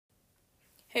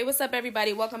Hey, what's up,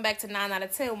 everybody? Welcome back to 9 out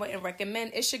of 10 Wouldn't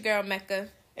Recommend. It's your girl, Mecca.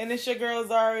 And it's your girl,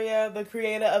 Zaria, the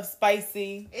creator of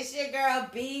Spicy. It's your girl,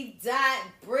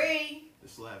 B.Bree.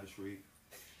 It's Lavish Reed.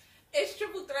 It's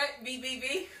Triple Threat,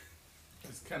 BBB.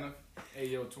 It's kind of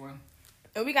Ayo Twin.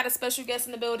 And we got a special guest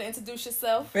in the building. Introduce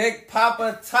yourself. Big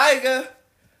Papa Tiger.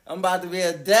 I'm about to be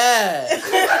a dad.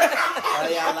 How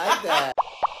do y'all like that?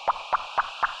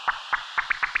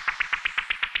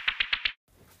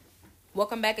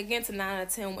 Welcome back again to 9 out of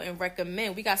 10 Wouldn't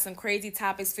Recommend. We got some crazy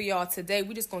topics for y'all today.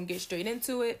 We just gonna get straight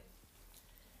into it.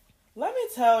 Let me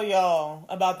tell y'all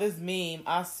about this meme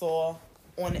I saw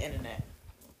on the internet.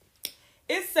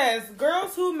 It says,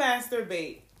 girls who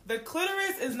masturbate. The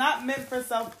clitoris is not meant for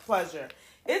self-pleasure.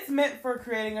 It's meant for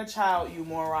creating a child, you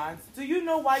morons. Do you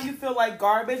know why you feel like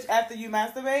garbage after you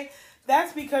masturbate?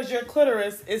 That's because your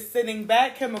clitoris is sending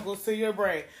bad chemicals to your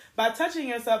brain. By touching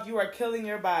yourself, you are killing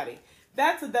your body.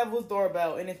 That's the devil's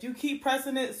doorbell, and if you keep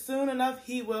pressing it soon enough,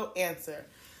 he will answer.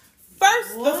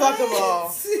 First, the fuck of all,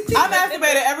 I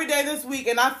masturbated every day this week,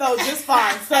 and I felt just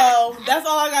fine. So that's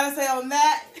all I gotta say on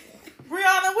that.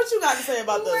 Brianna, what you got to say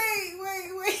about this?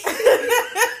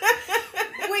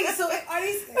 Wait, so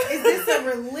is this a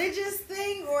religious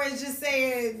thing, or is just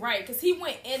saying... Right, because he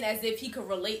went in as if he could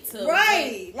relate to...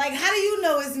 Right, like, how do you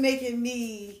know it's making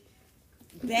me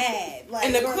bad? Like,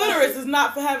 and the clitoris is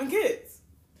not for having kids.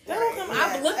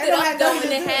 I've looked it up though,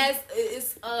 and it has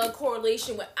it's a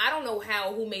correlation with, I don't know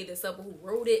who made this up or who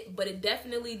wrote it, but it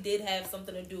definitely did have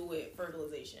something to do with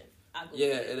fertilization.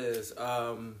 Yeah, it is.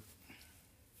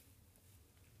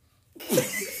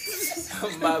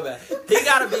 My bad.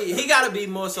 He gotta be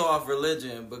more so off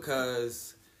religion,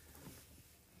 because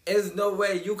there's no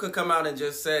way you could come out and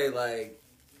just say like,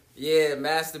 yeah,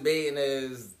 masturbating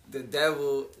is the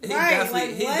devil. He's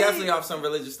definitely off some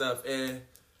religious stuff. And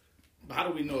how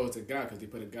do we know it's a guy? Because they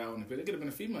put a guy on the picture. It could have been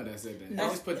a female that said that. They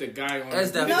just put the guy on the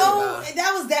picture.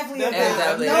 That was definitely a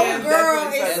guy. No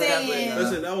girl is saying.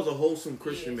 Listen, that was a wholesome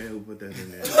Christian man who put that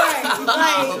in there.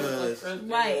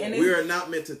 Right. And we are not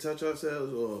meant to touch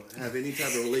ourselves or have any type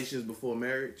of relations before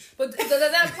marriage. But does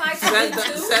that apply to men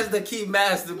too? Says the key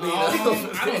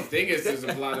masturbator. I don't think it's just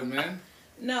a lot of men.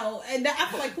 No, and I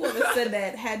feel like whoever said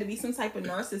that had to be some type of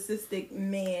narcissistic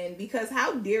man, because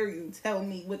how dare you tell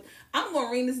me what I'm gonna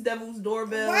ring this devil's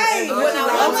doorbell? Right.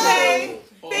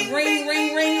 Ring, ring,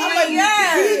 ring, ring. I'm like,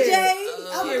 DJ.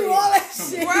 I'm gonna do all that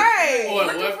shit. Right. Or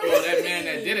that man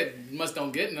that did it must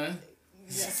don't get none.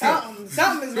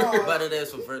 Something is wrong. But it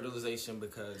is for fertilization,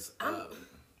 because it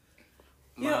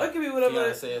could be whatever.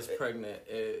 Fiance is pregnant.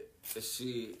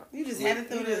 You just had to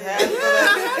throw this. I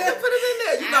had to put it in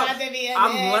there. You know,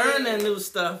 I'm learning new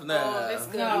stuff now. Oh, that's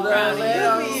good.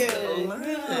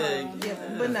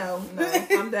 But no,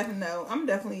 I'm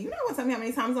definitely. You know what? Tell me how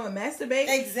many times I'm gonna masturbate.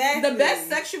 Exactly. The best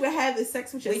sex you would have is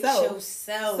sex with yourself.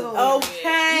 So,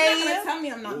 okay. You're not gonna tell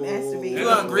me I'm not masturbating. You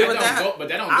don't agree with that? But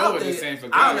that don't go with the same for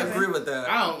guys. I don't agree with that.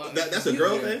 That's a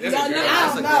girl thing? Y'all not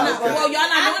doing it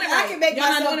right. I can make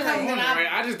myself come right.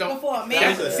 I just don't. Before a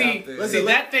man. See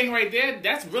that thing right there,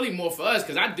 that's really more for us,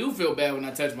 because I do feel bad when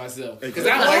I touch myself. Because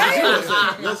I like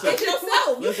It's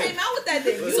yourself. You came out with that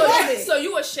thing. So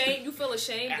you ashamed? You feel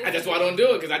ashamed? that's why I don't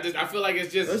do it, because I feel like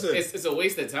it's just it's a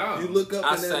waste of time. You look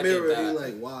up in that mirror and you're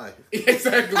like, why?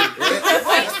 Exactly.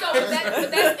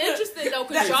 But that's interesting though,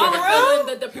 because y'all are feeling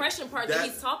the depression part that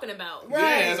he's talking about. Right.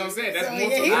 Yeah, that's what I'm saying. That's more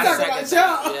for he's talking about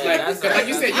y'all. Like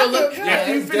you said,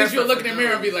 after you finish, you'll look in the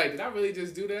mirror and be like, did I really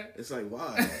just do that? It's like,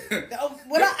 why?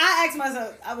 When I ask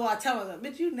myself, I tell myself,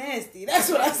 bitch, you nasty. That's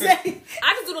what I say.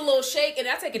 I just do the little shake and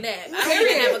I take a nap. I don't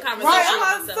even have a conversation with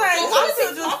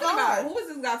myself. Who is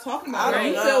this guy talking about?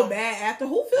 I don't feel bad after.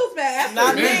 Who feels bad after?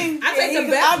 Not me. I take the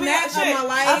best naps of my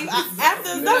life. After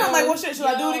it's done, I'm like, well, shit, should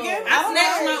I do it again? I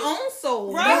snatch my own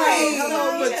soul. Right.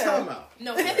 But time out.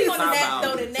 No, heavy on the nap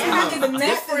though. The nap is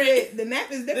The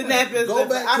nap is different. The nap is Go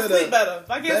back I to sleep the better. If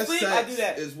I can't best sleep, I do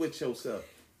that. Is with yourself.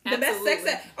 The best sex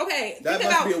that That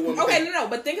must be a woman thing.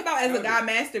 but think about as a guy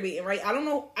masturbating, right? I don't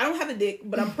know, I don't have a dick,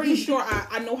 but I'm pretty sure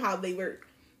I know how they work.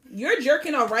 You're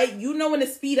jerking off, right? You know when to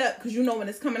speed up because you know when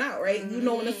it's coming out, right? You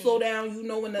know when to slow down. You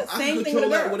know when to same thing with a girl.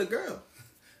 That with a girl.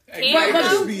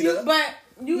 But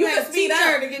you can speed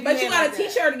up, to give but you you got to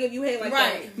teach her to give you head like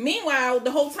that. Meanwhile,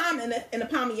 the whole time in the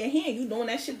palm of your hand, you doing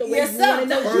that shit the way you want to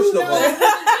know. First of all,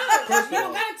 you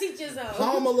don't gotta teach yourself.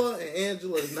 Pamela and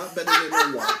Angela is not better than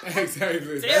no one.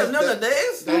 Exactly. There's none of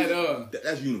this.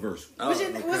 That's universal. What's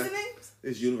the name?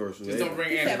 It's universal. Just don't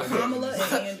bring Angela. Pamela and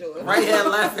Angela. Right hand,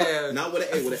 left hand. Not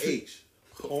with an A, with an H.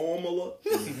 Kamala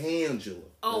and Angela.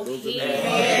 Oh, those are yeah.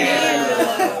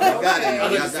 I got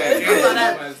it.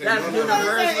 That's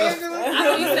universal. I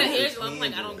know you said Angela. I'm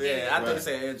like, I don't get it. Yeah, I thought you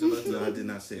said Angela. No, I did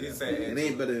not say that. It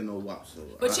ain't better than no WAP. So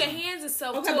But your hands and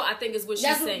self-taught, I think, is what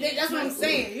she's saying. That's what I'm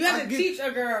saying. You have to teach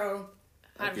a girl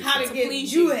how to get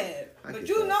please you you. head. But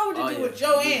you know what to do with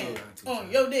your hand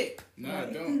on your dick. No, I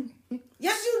don't.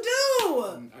 Yes, you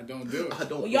do. I don't do it. I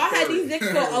don't. Y'all had these dicks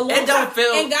for a long time. It don't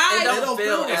feel. And guys, It don't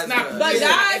feel. It's as not- good. but Yeah,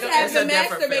 guys have it's a been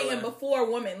different masturbating feeling.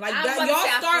 before women. Like I was that, about to y'all say,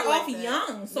 I start feel off like that.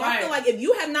 young. So I Right. feel like if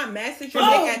you have not mastered your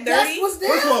Oh, dick at that's 30, what's there.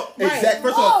 First of all, Right. First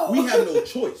of all, we have no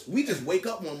choice. We just wake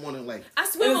up one morning like. I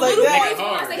swear, It was when like little that. boys,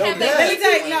 once they Yo, have that- that Let me baby,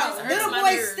 tell you, it no. just hurts Little my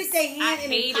boys nerves. stick their I hand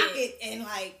in hate their it. pocket and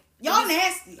like, y'all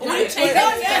nasty. Well, Y'all you change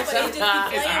that, but nasty. it just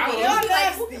be It's playing out. with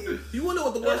Y'all nasty. You wanna know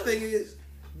what the worst thing is?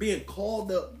 Being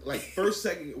called up, like first,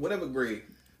 second, whatever grade,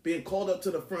 being called up to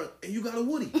the front, and you got a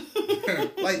Woody.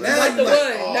 Like that, Like the you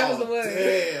wood. oh, That was the wood.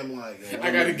 Damn, like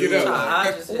I gotta get up. why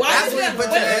That's is when you it? put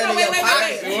your hand in your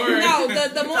pocket. No,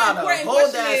 the more Trying to important hold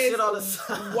question that is shit on the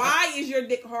side. why is your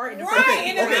dick hard? in the Right, first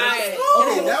and place? it's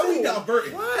Okay, now we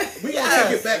diverting. We gonna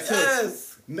take it back to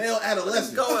Yes. male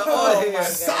adolescence. What's going on here?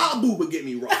 Side boob would get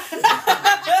me rough.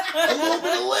 A little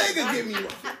bit of leg would get me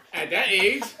rough. At that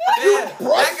age, Yeah.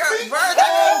 Brush That girl, me? bird,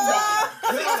 that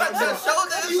girl, you touch your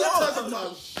shoulder, You it's on. touching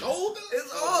my shoulder?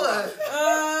 It's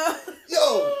on.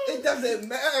 Yo, it doesn't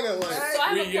matter. Like, So I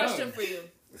have We a young. question for you.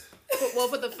 Well,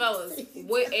 for the fellas,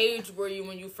 what age were you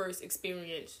when you first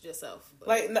experienced yourself?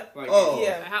 Like, no, like, oh,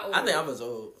 yeah. How old I think were I was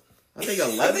old. I think I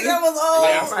 11. think I was old.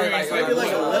 like, I Probably experienced like like,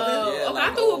 like you? 11. Oh, Yeah, okay, like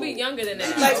I thought it would be younger than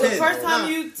that. Like the 10, first time nah.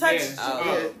 you touched.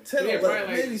 Yeah. 10 Yeah, or 11, probably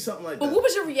like- maybe something like But that. what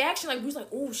was your reaction? Like, we was like,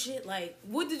 oh shit, like,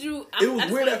 what did you? I It was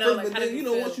just weird wanna at know, first, like, but how then, did you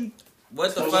know, feel? once you...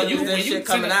 What the When fuck you- is when this you shit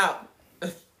coming 10 out?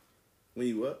 When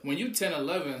you what? when you 10,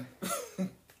 11,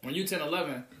 when you 10,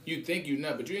 11, you think you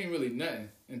nut, but you ain't really nutting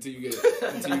until you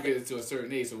get to a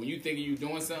certain age. So when you think you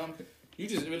doing something, you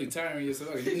just really tiring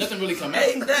yourself. Like, nothing really come out.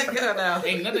 Ain't that good now?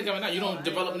 Ain't nothing coming out. You don't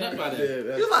develop nut by Yeah, then.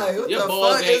 that's You like, what Your the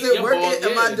balls fuck? ain't- Is it your working? balls-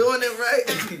 Am I yeah. doing it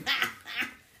right?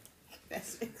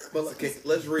 But okay,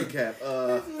 let's recap.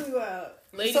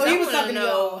 Ladies, So he I was want to talking to know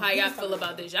y'all. how He y'all was feel talking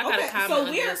about to this. Y'all got to Okay, comment so on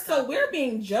we're this so topic. we're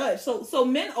being judged. So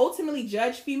men ultimately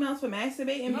judge females for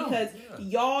masturbating No, because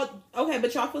y'all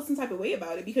but y'all feel some type of way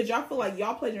about it because y'all feel like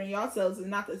y'all pleasuring yourselves is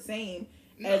not the same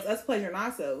as us pleasuring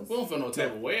ourselves. We don't feel no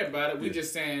type of way about it. We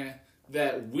just saying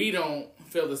that we don't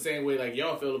feel the same way like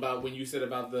y'all feel about when you said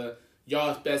about the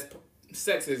y'all's best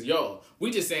sex is y'all.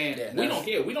 We just saying we don't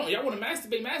care. We don't. Y'all want to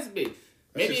masturbate.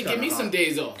 Maybe just it give me kinda some hard.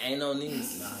 days off. Ain't no need.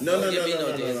 No, Give me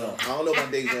I days off. don't know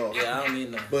about days off. Yeah, I don't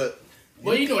need no. But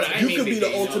Well, you know what I you mean. could be big the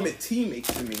days ultimate off. teammate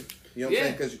to me. You know what Yeah. I'm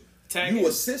saying? Because Tagging. you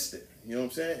assisted. You know what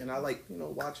I'm saying? And I like,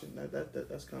 watching that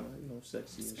that's kind of,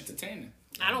 sexy and shit. Entertaining.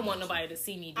 I don't want nobody to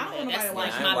see me do I don't that. want That's nobody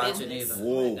like to my watch it. business. I ain't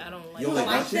watching either. Like, I don't like You don't that.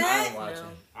 like watching? I ain't watching.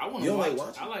 I want You to don't watch. like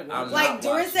watching? I like I'm watching. Like not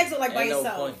during watching. sex or like by Ain't no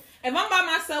yourself? point. If I'm by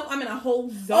myself, I'm in a whole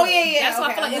zone. Oh yeah. That's why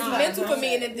I feel like okay, it's I'm mental fine. for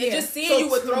me, and it just seeing So you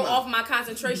would throw come on. off my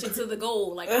concentration to the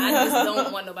goal. Like I just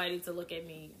don't want nobody to look at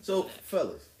me. So,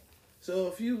 fellas, so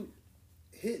if you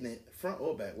hitting it front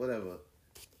or back, whatever,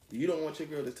 you don't want your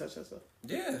girl to touch herself?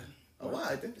 Yeah. Oh, why?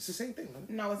 I think it's the same thing, man.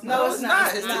 No, it's No, not. No, it's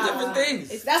not. It's two Nah. different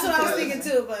things. That's what I was thinking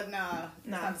too, but nah.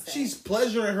 Nah. She's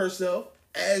pleasuring herself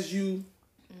as you.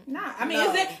 Nah, I mean,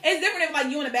 No. it's different if like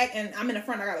you in the back and I'm in the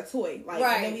front. I got a toy, like,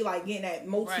 Right. and then we like getting that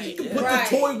multi. Right. You put Right.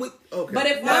 the toy with. Okay. But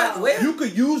if Wow. not, you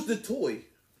could use the toy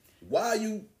while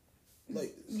you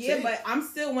like. yeah, say- but I'm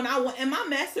still when I want in my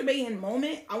masturbating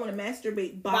moment, I want to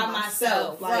masturbate by myself.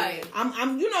 myself, Like right.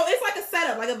 I'm, it's like a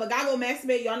setup. Like if a guy go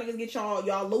masturbate, y'all niggas get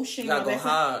y'all lotion, You gotta y'all go vaccine.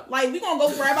 hard. Like we gonna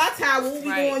go grab our towel. We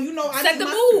Right. going, I Set need the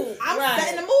my- mood. I'm Right.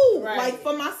 setting the mood, Right. like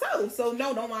for myself. So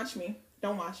no, don't watch me.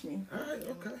 Don't watch me. All right.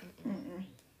 Okay.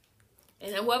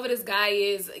 And whoever this guy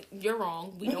is, you're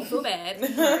wrong. We don't feel bad. We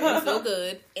feel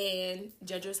good. And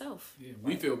judge yourself. Yeah,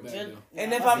 we feel bad though.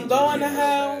 And if I'm going to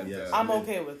hell, Yes. I'm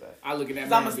okay with that. I look at that Because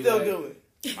man I'm and going be to still like, do it.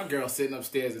 my girl sitting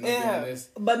upstairs and I'm Yeah. doing this.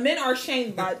 But men are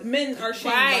shamed by Right.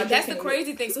 by That's the drinking.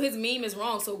 crazy thing. So his meme is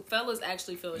wrong. So fellas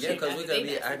actually feel Yeah, ashamed. because we after could they be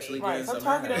masturbate. actually Right. getting Stop some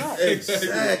talking to ass. us.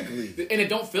 Exactly. And it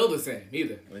don't feel the same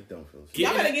either. It don't feel. Getting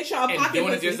Y'all better it get y'all and pocket doing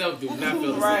it pussy. yourself do not feel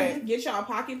the Right. same. Get y'all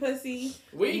pocket pussy.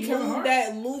 We ain't Kevin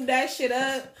Hart. Lube that shit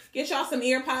up. Get y'all some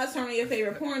ear pods. Turn on your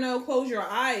favorite porno. Close your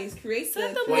eyes. Create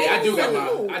Set the. the Well, yeah, I do set the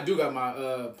got mood.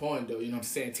 my porn though. You know what I'm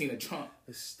saying? Tina Trump.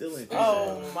 It's still in.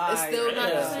 Oh, my. It's still not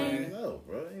the Yeah. same. No,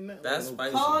 bro. Ain't nothing. That's no,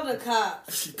 spicy. Call the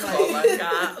cops. Oh my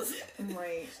god.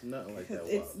 Right. Nothing like that.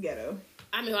 It's Wow. ghetto.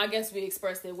 I mean, I guess we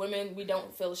expressed it. Women, we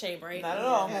don't feel ashamed, right? Not at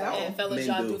all. And fellas,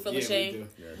 Men y'all do. do feel Yeah, ashamed. we do.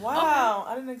 Yes. Wow,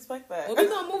 I didn't expect that. Well, we're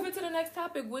going to move into the next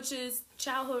topic, which is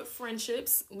childhood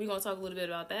friendships. We're going to talk a little bit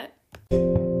about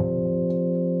that.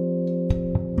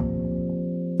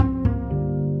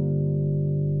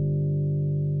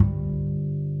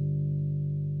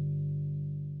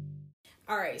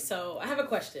 All right, so I have a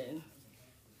question.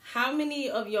 How many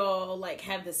of y'all like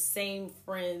have the same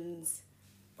friends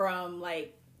from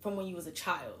when you was a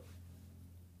child?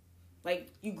 Like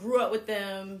you grew up with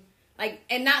them, like,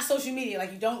 and not social media.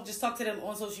 Like you don't just talk to them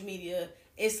on social media.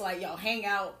 It's like y'all hang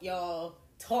out, y'all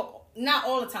talk, not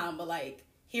all the time, but like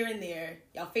here and there.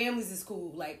 Y'all families in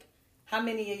school. Like how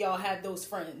many of y'all have those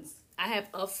friends? I have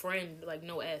a friend, like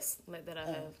no S, like that I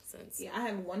have since. Yeah, I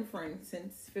have one friend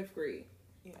since 5th grade.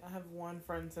 Yeah, I have one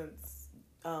friend since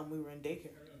we were in daycare.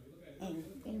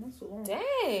 Damn, that's so long.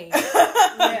 Dang.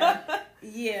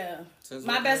 Yeah.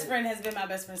 My best friend has been my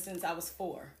best friend since I was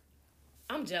 4.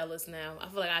 I'm jealous now. I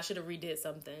feel like I should have redid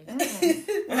something.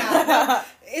 Nah,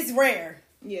 it's rare.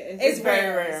 Yeah, It's Very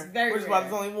rare. rare. It's very Which is rare. why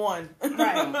there's only one.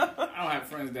 Right. I don't have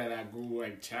friends that I grew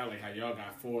like child, like how y'all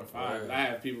got 4 or 5. But I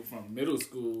have people from middle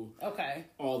school Okay.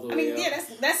 all the I way mean, up. yeah,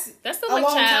 that's That's still a like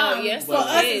long child, time. yes. For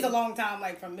us, kid. it's a long time,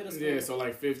 like from middle school. Yeah, so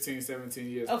like 15, 17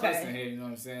 years Okay. plus in here, you know what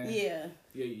I'm saying? Yeah.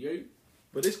 Yeah.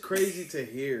 But it's crazy to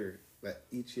hear that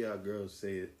each of y'all girls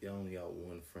say y'all only got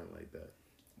one friend like that.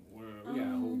 Well, we got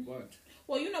a whole bunch.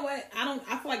 Well, you know what? I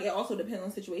feel like it also depends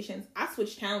on situations. I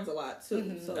switch towns a lot too,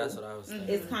 Mm-hmm. so That's what I was thinking.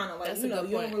 it's kind of like That's you a know good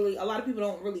you don't point. really. A lot of people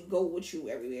don't really go with you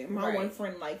everywhere. My Right. one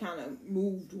friend like kind of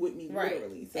moved with me Right.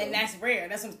 literally, so. And that's rare.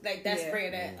 That's Yeah.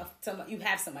 rare that you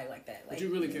have somebody like that. Like But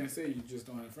you really can't say you just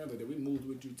don't have friends like that. We moved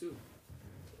with you too.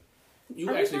 You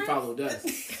Are we actually friends? followed us.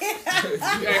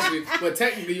 But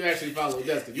technically you actually followed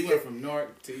us. You went from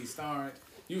North to East Orange.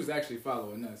 You was actually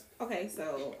following us. Okay,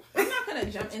 so I'm not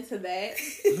gonna jump into that,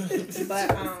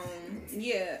 but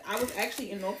yeah, I was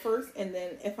actually in North first, and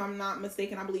then if I'm not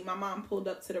mistaken, I believe my mom pulled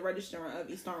up to the registrant of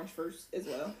East Orange first as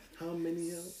well. How many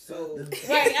of So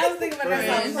right. I was thinking about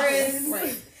that. Friends.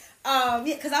 Friends. Yeah,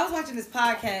 because I was watching this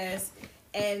podcast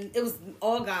and it was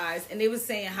all guys, and they was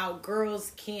saying how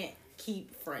girls can't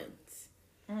keep friends,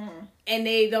 and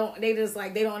they don't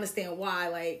understand why.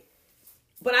 Like,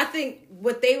 but I think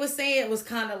what they were saying was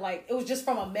kind of like it was just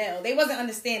from a male. They wasn't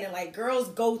understanding like girls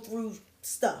go through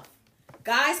stuff.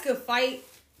 Guys could fight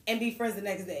and be friends the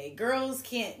next day. Girls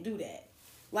can't do that.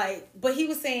 Like, but he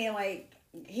was saying like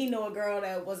he know a girl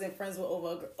that wasn't friends with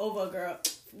over a girl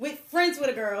friends with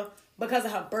a girl because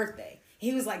of her birthday.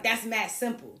 He was like, that's mad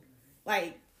simple.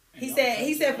 Like he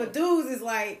said for dudes it's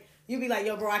like you be like,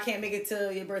 yo bro, I can't make it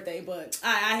to your birthday, but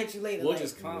I hit you later. We'll like,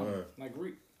 just clown him. Word. Like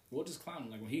we'll just clown him.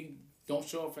 Like when he don't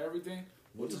show up for everything,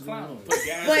 we'll just clown him. But- Put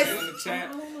gas But- man in the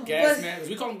chat. Gas man, because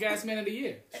we call him gas man of the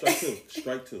year.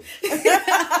 Strike two.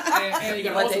 And you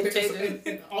gotta But also they think, changed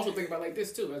and also think about like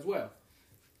this too as well.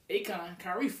 Akon,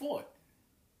 Kyrie fought,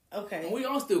 and okay. we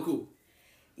all still cool.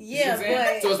 You Yeah, know what I'm saying?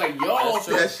 but So it's like y'all. That's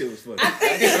true. That shit was funny.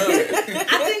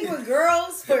 I think with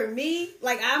girls, for me,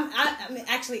 like I'm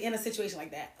actually in a situation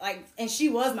like that. Like, and she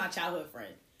was my childhood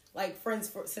friend, like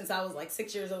since I was like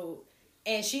 6 years old,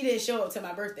 and she didn't show up to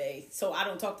my birthday, so I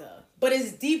don't talk to her. But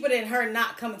it's deeper than her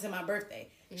not coming to my birthday.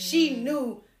 She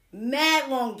knew mad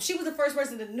long. She was the first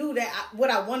person that knew that what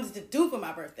I wanted to do for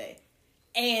my birthday,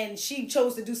 and she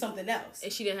chose to do something else.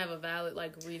 And she didn't have a valid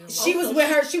like reason. She was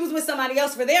with somebody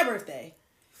else for their birthday.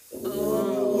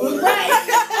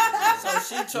 So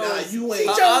she chose you ain't-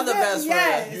 her chose other them, best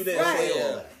yes. friend. You didn't Right. say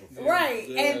all that. Right.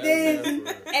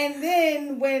 And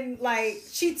then when like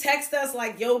she texted us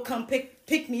like, yo, come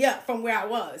pick me up from where I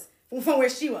was. From where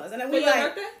she was. And then we For your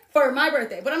like birthday? for my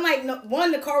birthday. But I'm like, no,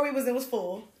 one, the car we was in was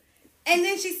full. And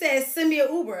then she said, send me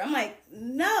an Uber. I'm like,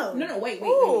 no. No, wait.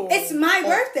 It's my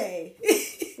birthday.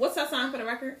 What's her sign for the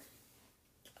record?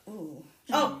 Ooh.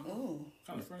 Oh, ooh.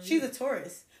 Kind of friend She's a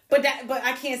Taurus. But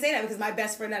I can't say that because my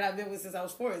best friend that I've been with since I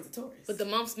was 4 is a Taurus. But the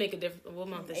months make a difference. What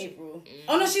month is she? April.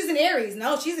 Oh no, she's in Aries.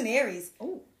 No, she's in Aries.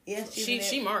 Oh. Yeah,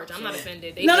 She March. I'm not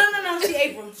offended. They No. different. She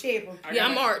April. She April. Yeah,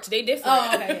 I'm March. They different.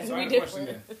 Oh, okay, yeah. So I We have a question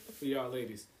different. then for y'all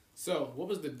ladies. So, what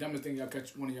was the dumbest thing y'all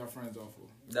catch one of y'all friends off for?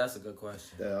 That's a good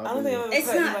question. Yeah, I don't think I've ever It's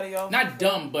cut not- anybody off. Not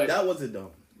dumb, but that wasn't dumb.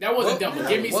 that wasn't Well, dumb. But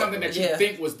give me well, something that you yeah.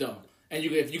 think was dumb, and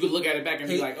if you could look at it back and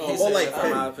be like, oh, He Or said like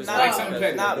from our petty. perspective. Like something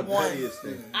petty. Not The one. pettiest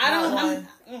thing. I don't Not know.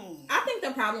 one. I think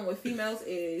the problem with females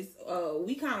is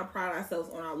we kind of pride ourselves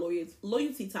on our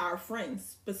loyalty to our friends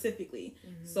specifically.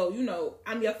 So, you know,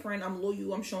 I'm your friend, I'm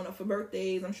loyal, I'm showing up for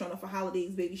birthdays, I'm showing up for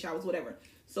holidays, baby showers, whatever.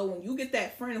 So when you get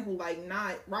that friend who like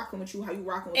not rocking with you how you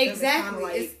rocking with them, it's Exactly. kind of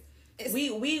like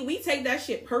we take that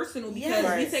shit personal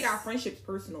because we take our friendships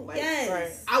personal. Like,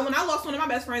 when I lost one of my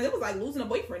best friends, it was like losing a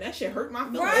boyfriend. That shit hurt my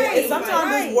feelings. Right.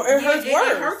 Sometimes it hurts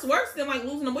worse. It hurts worse than like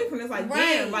losing a boyfriend. It's like,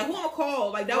 damn, like who I'm gonna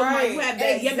call? Like that was my, you had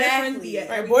that, your best friends be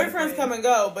right. Boyfriends come and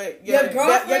go, but your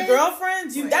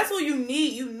girlfriends, that's what you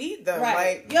need. You need them. Right.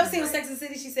 Like, you ever seen Sex and the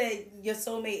City? She said your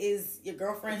soulmate is your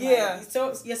girlfriend. Yeah. Like,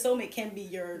 so your soulmate can be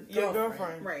your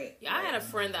girlfriend. Right. Yeah, I had a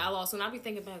friend that I lost, and I be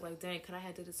thinking back like, dang, could I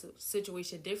have did this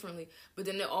situation differently? But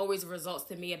then it always results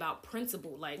to me about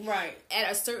principle. Like,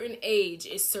 at a certain age,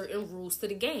 it's certain rules to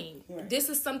the game. Right. This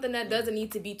is something that doesn't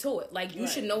need to be taught. Like, you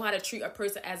should know how to treat a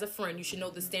person as a friend. You should know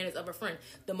the standards of a friend.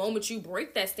 The moment you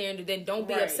break that standard, then don't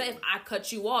be upset if I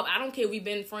cut you off. I don't care if we've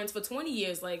been friends for 20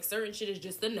 years. Like, certain shit is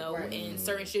just a no, and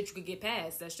certain shit you could get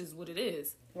past. That's just what it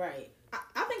is. Right.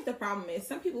 I think the problem is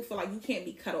some people feel like you can't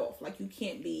be cut off. Like, you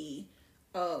can't be...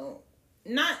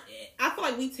 I feel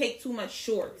like we take too much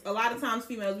shorts. A lot of times,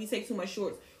 females, we take too much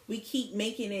shorts. We keep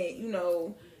making it,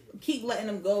 keep letting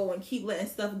them go and keep letting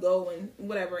stuff go and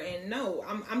whatever. And no,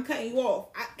 I'm cutting you off.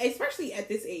 Especially at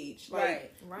this age.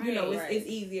 Like, it's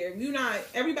easier.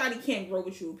 Everybody can't grow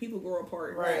with you. People grow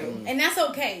apart. Right. And that's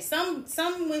okay.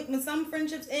 When some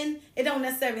friendships end, it don't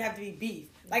necessarily have to be beef.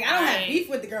 Like, I don't have beef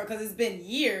with the girl because it's been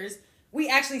years. We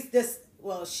actually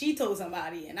she told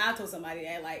somebody and I told somebody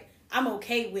that, like, I'm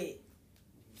okay with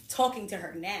talking to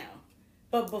her now.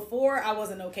 But before, I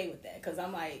wasn't okay with that because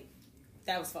I'm like,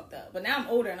 that was fucked up. But now I'm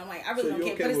older and I'm like, I really don't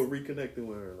care. So you're okay with reconnecting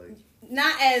with her? Like,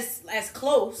 not as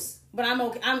close, but I'm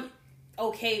okay. I'm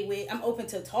open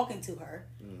to talking to her,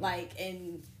 like,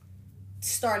 and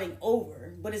starting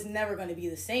over. But it's never going to be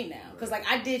the same now. Because, like,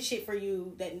 I did shit for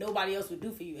you that nobody else would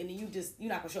do for you. And then you're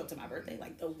not going to show up to my birthday.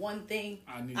 Like, the one thing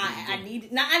I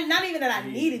needed, not even that I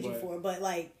needed you for, but,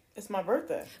 like, it's my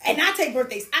birthday. And I take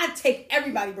birthdays. I take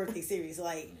everybody's birthday serious.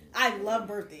 Like, I love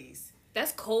birthdays.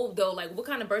 That's cold, though. Like, what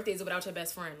kind of birthday is it without your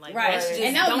best friend? Like,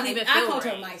 and that was I called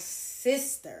her my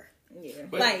sister. Yeah.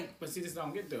 But see, this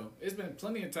don't get, though. It's been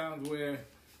plenty of times where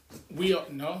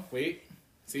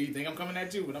See, you think I'm coming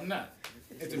at you, but I'm not.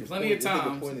 It's been plenty of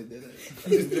times.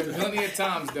 There's been plenty of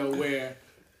times, though, where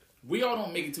we all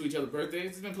don't make it to each other's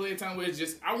birthdays. There's been plenty of times where it's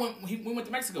just, we went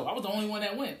to Mexico. I was the only one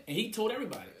that went. And he told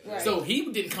everybody. Right. So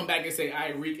he didn't come back and say,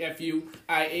 I Reek, F you,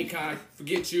 I Akon,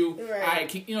 forget you.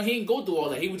 Right. He didn't go through all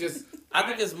that. He was just... I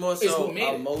think it's more so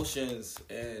emotions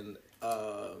and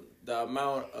the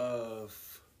amount of...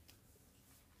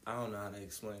 I don't know how to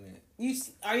explain it.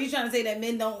 Are you trying to say that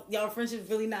men y'all friendship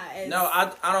really not as... No,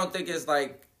 I don't think it's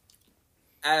like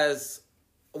as...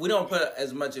 We don't put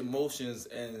as much emotions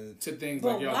into things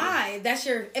like y'all. But why? If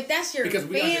that's your because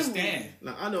family. We understand.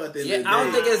 Now, I know at the end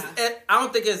of the day... I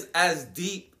don't think it's as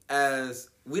deep as...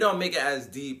 We don't make it as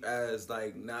deep as,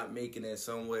 like, not making it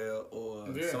somewhere or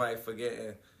somebody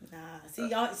forgetting. Nah, see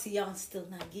y'all still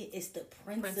not get. It's the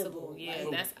principle. Yeah,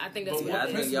 I think that's what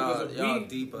I think y'all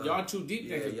deeper. Y'all too deep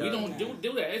there. We don't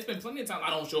do that. It's been plenty of times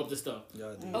I don't show up to stuff.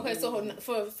 Okay, so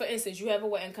for instance, you have a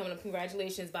wedding coming up.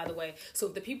 Congratulations, by the way. So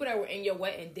if the people that were in your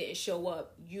wedding didn't show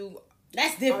up,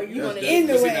 that's different. You want to in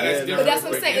the way, but that's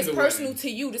what I'm saying. It's personal to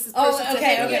you. This is personal to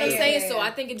him. You know what I'm saying? So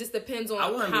I think it just depends on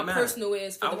how personal it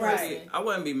is for the person. I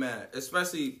wouldn't be mad,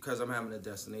 especially because I'm having a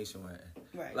destination wedding.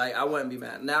 Right. Like, I wouldn't be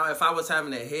mad. Now, if I was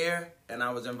having it here and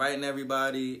I was inviting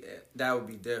everybody, that would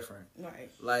be different.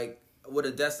 Right. Like, with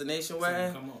a destination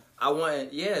wedding, I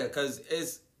wouldn't, because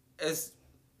it's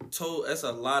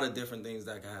a lot of different things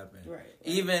that can happen. Right.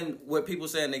 Even with people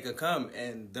saying they could come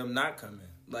and them not coming.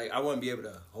 Like, I wouldn't be able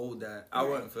to hold that. I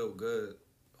wouldn't feel good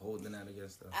holding that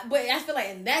against them. But I feel like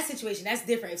in that situation, that's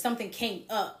different. If something came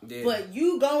up. Yeah. But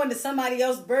you going to somebody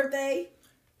else's birthday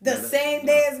the same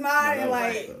day as mine, and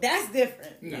like, that's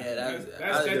different. No,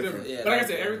 that's different. Yeah, but like I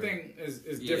said, everything is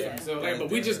different. So,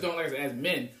 but we just don't, like I said, as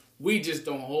men, we just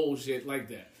don't hold shit like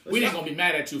that. We ain't gonna be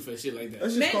mad at you for shit like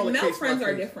that. Male friends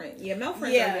are different. Yeah, male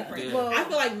friends are different. Yeah. Well, I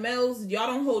feel like males, y'all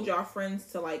don't hold y'all friends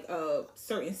to like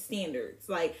certain standards.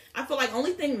 Like, I feel like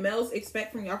only thing males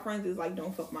expect from y'all friends is like,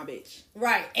 don't fuck my bitch.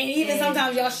 Right. And even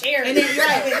sometimes y'all share it. And then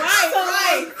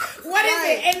right. What is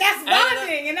it? And that's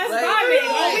bonding. And that's bonding.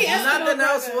 Nothing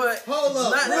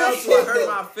else would hurt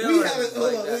my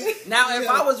feelings. Now, if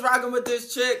I was rocking with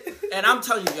this chick and I'm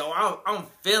telling you, I'm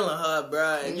feeling her,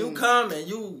 bruh, and you come and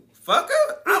you fuck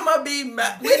her, I'ma be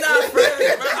mad. We not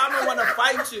friends, bro. I don't want to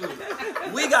fight you.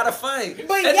 We gotta fight.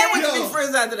 But and then we can be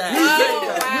friends after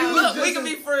that. Look, we can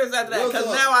be friends after that. Because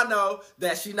now I know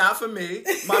that she not for me.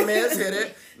 My man's hit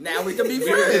it. Now we can be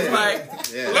friends.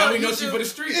 Like, now we know she for the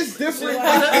streets. It's different.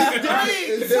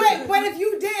 But if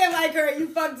you didn't like her and you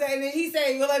fucked her and then he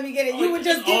said, well, let me get it, you would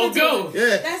just give it to him.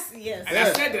 Yeah. That's, Yes. And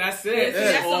I said that. I said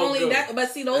that's the only good. that.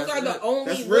 But see, those are the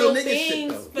only that's real nigga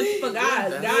things shit, for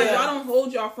guys. Guys, y'all don't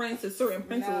hold y'all friends to certain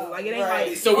principles. Like it ain't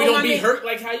like so we don't be hurt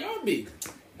like how y'all be.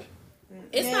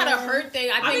 It's not a hurt thing.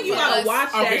 I think you gotta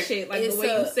watch that shit, like the way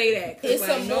you say that. It's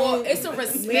like, it's a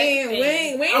respect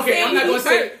thing. Okay, I'm not gonna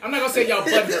say y'all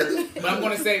butt hurt, but I'm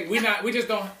gonna say we just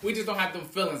don't have them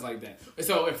feelings like that.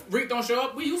 So if Rick don't show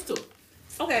up, we used to.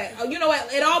 Okay, you know what?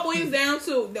 It all boils down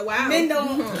to the men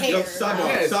don't care. Yo,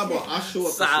 sidebar. I show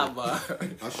up. Sidebar.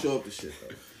 I show up to shit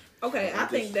though. Okay, I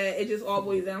think that it just all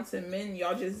boils down to men.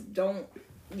 Y'all just don't.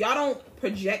 Y'all don't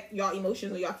project y'all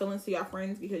emotions or y'all feelings to y'all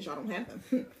friends because y'all don't have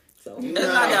them. So it's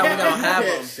not that we don't have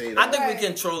them. I think we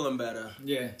control them better.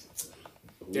 Yeah.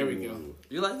 There we go.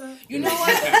 You like that? You know what?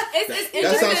 It's interesting.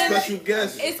 That's our special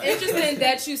guest. It's interesting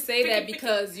that you say that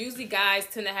because usually guys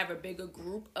tend to have a bigger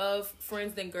group of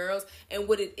friends than girls. And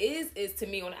what it is to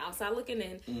me on the outside looking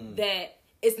in, that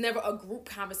it's never a group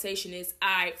conversation. It's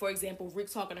for example, Rick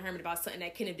talking to Herman about something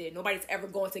that Kenneth did. Nobody's ever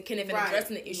going to Kenneth and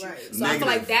addressing the issue. Right. So I feel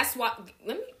like that's why.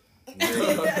 Let me.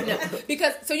 No,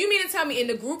 because so you mean to tell me in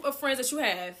the group of friends that you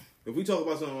have. If we talk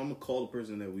about something, I'm gonna call the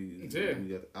person that we got.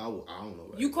 I don't know.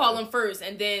 Right? You call them first,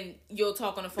 and then you'll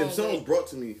talk on the phone. If someone's brought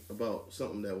to me about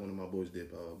something that one of my boys did,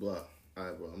 blah blah blah. All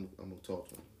right, bro, I'm gonna talk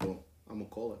to him. Boom, I'm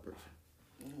gonna call that person.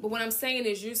 But what I'm saying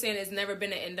is, you're saying it's never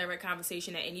been an indirect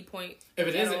conversation at any point. If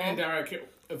it is an indirect,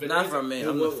 not from me.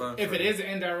 I'm the friend. If it is an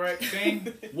indirect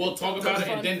thing, we'll talk about it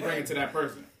and then bring it to that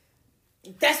person.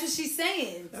 That's what she's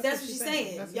saying. That's what she's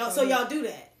saying. Y'all, so y'all do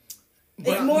that.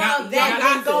 But it's more not, of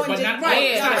that than going to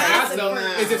right.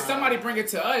 Is if somebody bring it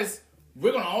to us,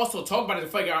 we're gonna also talk about it to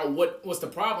figure out what's the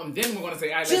problem. Then we're gonna say,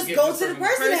 let's just get go to the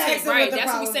person and ask them what the That's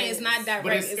problem what we're saying. is. It's not direct.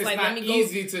 But it's like, not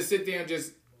easy to sit there and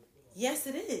just. Yes,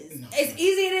 it is. No. It's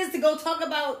easy. It is to go talk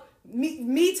about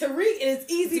me to Reek, and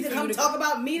it's easy to come talk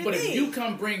about me to But me. if you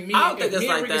come bring me, I don't think it's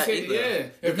like that either. Yeah,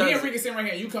 if me and Rick is sitting right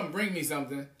here, and you come bring me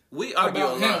something. We argue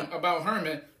about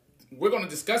Herman. We're gonna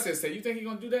discuss it. Say, you think he's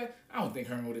gonna do that? I don't think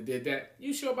Herman would have did that.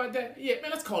 You sure about that? Yeah,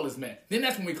 man. Let's call this man. Then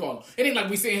that's when we call him. It ain't like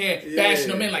we sitting here bashing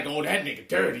him in like, oh, that nigga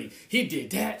dirty. He did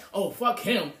that. Oh, fuck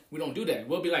him. We don't do that.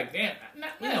 We'll be like, damn,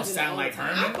 we don't sound like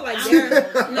Herman. I feel like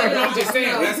I'm just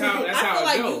saying. That's how. That's how.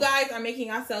 I feel like you guys are making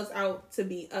ourselves out to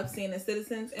be upstanding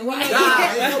citizens, and men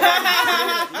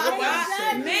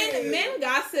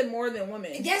gossip more than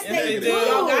women. Yes, they do.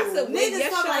 Y'all gossip. Niggas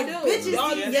yes, talk like y'all bitches. do.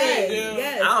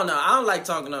 Yes. I don't know. I don't like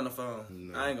talking on the phone.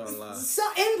 No. I ain't gonna lie. So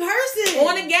in person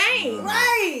on a game,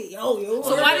 right? Yo.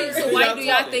 So why do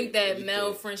y'all think that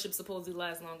male friendships supposedly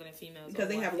last longer than females? Because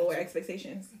they have lower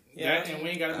expectations. Yeah, and we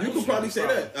ain't got. You could probably say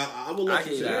that. I will let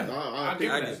you say that. I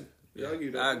give that. Yeah, I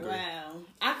agree. Wow.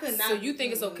 I could not. So you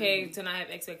think it's okay to not have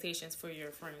expectations for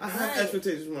your friends? I have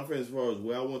expectations for my friends as far as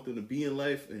where I want them to be in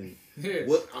life and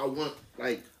what I want,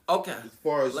 like. Okay. As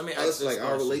far as let me us, like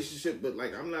our relationship, but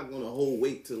like I'm not gonna hold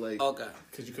weight to like. Okay.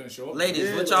 Because you couldn't show up.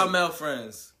 Ladies, with y'all male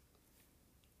friends,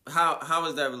 how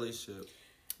is that relationship?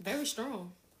 Very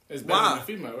strong. It's better than a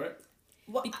female, right?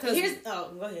 Well, because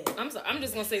go ahead. I'm sorry. I'm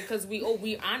just gonna say because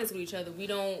we honest with each other. We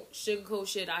don't sugarcoat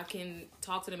shit. I can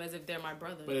talk to them as if they're my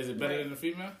brother. But is it better than a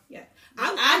female? Yeah,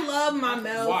 I love my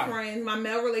male friends, my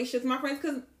male relationships, my friends.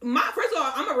 Because first of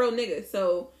all, I'm a real nigga,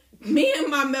 so me and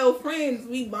my male friends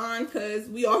we bond because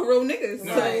we are real niggas.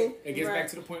 No, so it gets back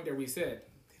to the point that we said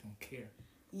they don't care.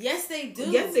 Yes, they do.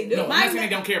 Yes, they do. No, I'm not saying they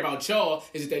don't care about y'all.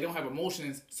 Is that they don't have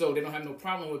emotions, so they don't have no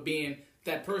problem with being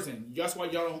that person. That's why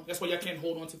y'all can't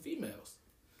hold on to females.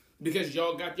 Because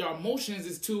y'all got your emotions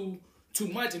is too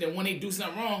much, and then when they do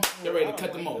something wrong, they're ready to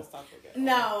cut them off.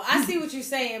 No, I see what you're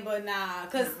saying, but nah,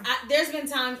 because there's been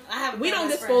times I have. We don't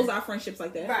disclose our friendships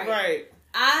like that, right?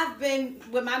 I've been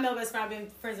with my male best friend. I've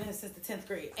been friends with him since the 10th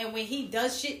grade, and when he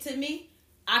does shit to me,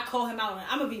 I call him out, and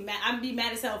I'm gonna be mad. I'm gonna be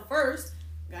mad as hell first.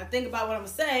 Gotta think about what I'm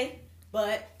gonna say,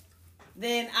 but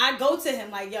then I go to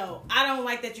him like, "Yo, I don't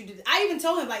like that you did." I even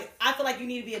told him like, "I feel like you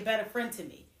need to be a better friend to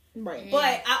me." Right.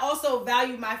 But I also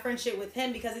value my friendship with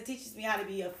him because it teaches me how to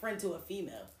be a friend to a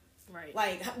female. Right.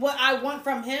 Like, what I want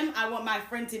from him, I want my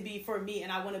friend to be for me,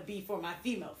 and I want to be for my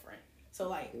female friend. So,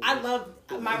 like, I love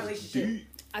my relationship.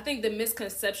 I think the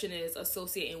misconception is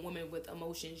associating women with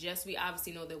emotions. Yes, we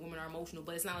obviously know that women are emotional,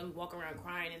 but it's not like we walk around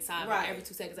crying inside like every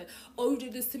 2 seconds. Like, oh, you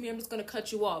did this to me, I'm just going to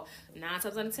cut you off. 9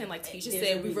 times out of 10, like Tisha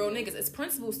said, we real niggas. It's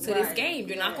principles to this game.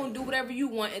 You're not going to do whatever you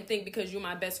want and think because you're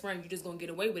my best friend, you're just going to get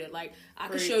away with it. Like, I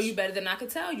can show you better than I can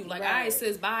tell you. Like, all right,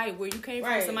 sis, bye. Where you came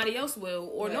from, somebody else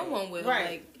will, or no one will.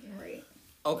 Like,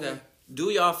 okay.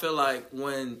 Do y'all feel like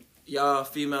when y'all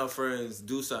female friends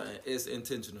do something, it's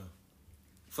intentional?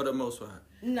 For the most part.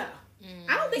 No.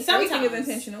 I don't think everything is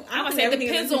intentional. I don't think everything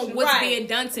depends on what's being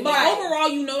done to me. But overall,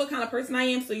 you know the kind of person I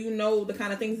am, so you know the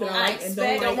kind of things that I like and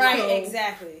don't like. Right,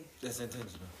 exactly. That's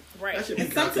intentional. Right.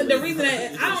 And the reason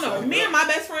that, I don't know, me and my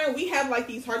best friend, we have like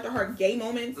these heart-to-heart gay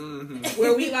moments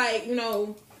where we like, you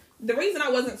know, the reason I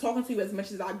wasn't talking to you as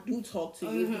much as I do talk to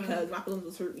you is because my feelings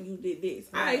was hurt and you did this.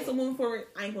 All right, so moving forward,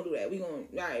 I ain't gonna do that. We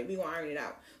gonna iron it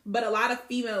out. But a lot of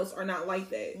females are not like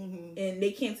that, and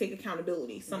they can't take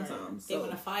accountability sometimes. They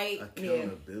want to fight. Yeah.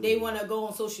 They want to go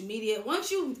on social media. Once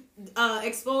you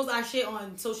expose our shit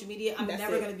on social media, I'm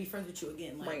never gonna be friends with you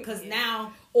again. Like, because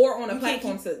now or on a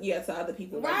platform to other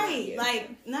people. Right? Like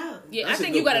no. Yeah, I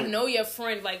think you gotta know your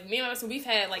friend. Like me and my husband, we've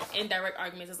had like indirect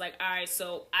arguments. It's like, all right,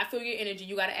 so I feel your energy.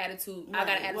 You got an attitude. I got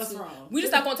an attitude. What's wrong? We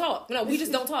just not gonna talk. No, we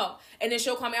just don't talk. And then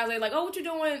she'll call me out like, oh, what you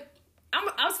doing?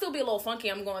 I'll still be a little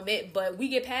funky, I'm going to admit, but we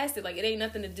get past it. Like, it ain't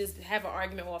nothing to just have an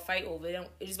argument or a fight over.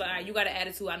 It's just like, all right, you got an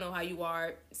attitude, I know how you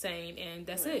are, sane, and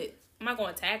that's it. I'm not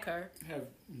going to attack her. Have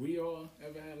we all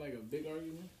ever had, like, a big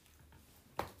argument?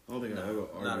 I don't think I ever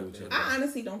argued with you. I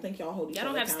honestly don't think y'all hold each other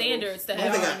Y'all don't have accountable. standards to I don't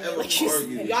have think I ever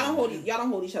argued. Y'all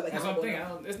don't hold each other That's accountable. what I'm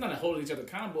thinking. It's not holding each other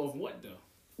accountable of what, though?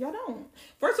 Y'all don't.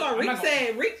 First of all,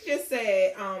 Rick just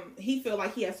said he feel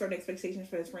like he has certain expectations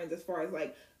for his friends as far as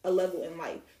like a level in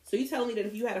life. So you telling me that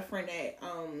if you had a friend that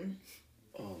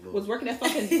was working at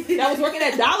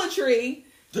Dollar Tree,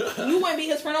 you wouldn't be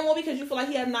his friend no more because you feel like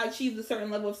he has not achieved a certain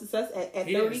level of success at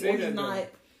 30 or he's not. Though.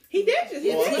 He did just.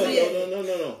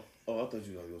 No. Oh, I thought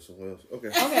you were gonna go somewhere else. Okay.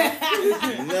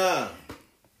 Nah,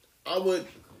 I would.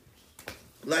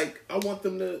 Like, I want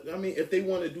them to, I mean, if they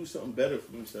want to do something better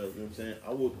for themselves, you know what I'm saying?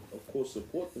 I would, of course,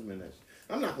 support them in that.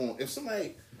 I'm not going, if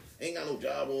somebody ain't got no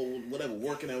job or whatever,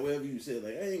 working at wherever you said,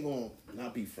 like, I ain't going to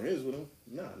not be friends with them.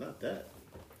 Nah, not that.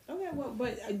 Okay, well,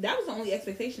 but that was the only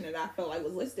expectation that I felt like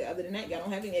was listed. Other than that, y'all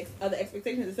don't have any other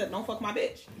expectations except don't fuck my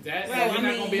bitch. You're not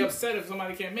going to be upset if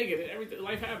somebody can't make it. Everything,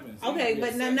 life happens. Okay,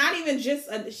 but not even just,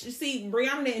 see,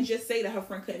 Brianna didn't just say that her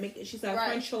friend couldn't make it. She said her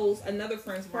friend chose another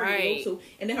friend's party to go to,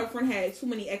 and then her friend had too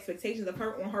many expectations of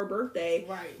her on her birthday.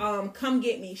 Right. Come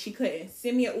get me. She couldn't.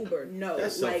 Send me an Uber. No.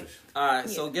 That's like. Alright,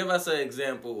 so give us an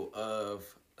example of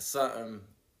something,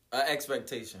 an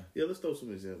expectation. Yeah, let's throw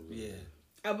some examples. Yeah.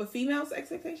 Of a female's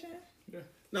expectation? Yeah.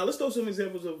 Now let's throw some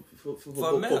examples of for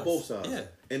both sides. Yeah.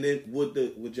 And then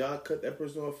would y'all cut that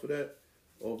person off for that,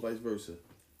 or vice versa?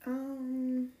 I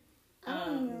don't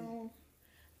know.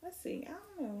 Let's see. I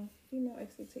don't know. Female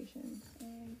expectations.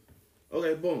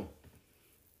 Okay, boom.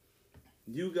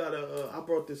 You gotta. I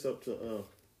brought this up to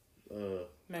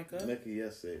Mecca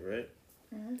yesterday, right?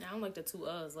 I don't like the two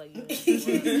us like you.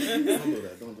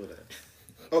 Don't do that.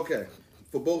 Okay,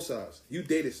 for both sides, you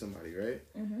dated somebody, right?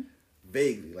 Mm-hmm.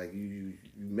 Vaguely, like you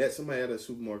met somebody at a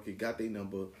supermarket, got their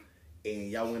number, and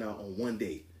y'all went out on one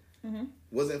date. Mm-hmm.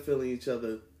 Wasn't feeling each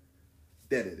other,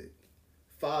 deaded it.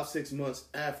 5-6 months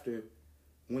after,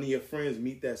 one of your friends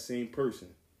meet that same person,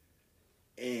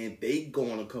 and they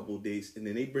go on a couple of dates, and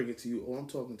then they bring it to you. Oh, I'm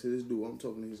talking to this dude. I'm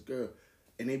talking to this girl,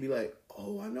 and they be like,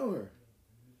 "Oh, I know her.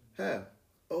 How?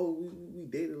 Oh, we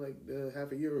dated like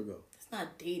half a year ago." That's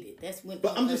not dated. That's when.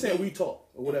 But I'm just saying we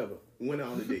talked or whatever. We went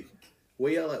out on a date.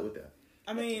 Where y'all at with that?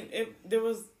 I mean,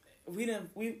 we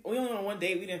only went on one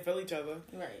date. We didn't feel each other.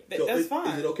 Right. So that's fine.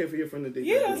 Is it okay for your friend to date?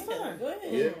 Yeah, that's fine. Go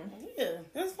ahead. Yeah,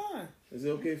 that's fine. Is it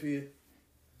okay for you?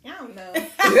 I don't know.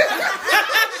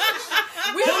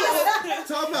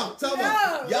 Talk about.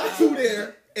 Y'all two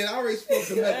there, and I already spoke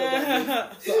to Mecca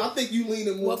about this. So I think you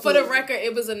leaning more. Well, for the record,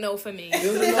 it was a no for me.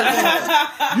 It was a no.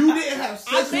 You didn't have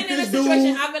sex with this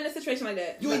dude. I've been in a situation like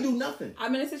that. You ain't do nothing.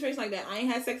 I've been in a situation like that. I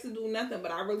ain't had sex to do nothing,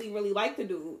 but I really, really liked the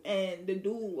dude, and the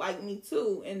dude liked me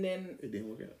too. And then it didn't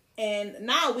work out. And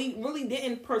now we really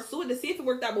didn't pursue it to see if it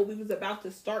worked out, but we was about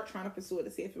to start trying to pursue it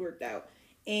to see if it worked out.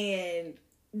 And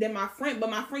then my friend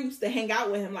used to hang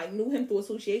out with him, like knew him through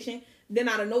association. Then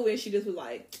out of nowhere, she just was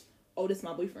like, "Oh, this is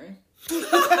my boyfriend." So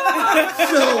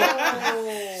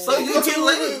you too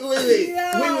late. Wait.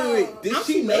 Did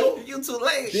she know? You too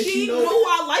late. She knew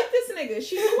I like this nigga.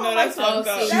 She knew I like fucked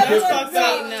up. That's fucked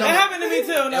up. That happened to me too.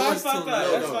 No, that's fucked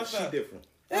up. That's fucked up. She different.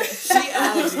 She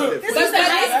actually This was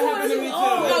high school.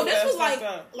 No, this was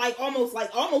like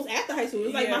almost after high school. It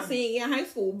was like my senior year in high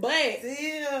school. But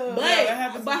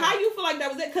how you feel like that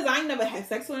was it? Because I ain't never had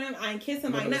sex with him. I ain't kissed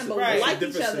him. I ain't nothing. But we liked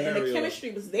each other, and the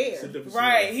chemistry was there.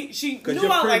 Right. She knew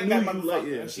I liked that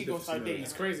motherfucker. She gonna start dating.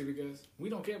 It's crazy because we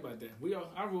don't care about that.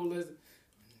 Our rule is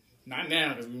not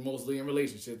now because we mostly in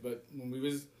relationships. But when we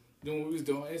was doing what we was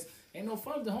doing, ain't no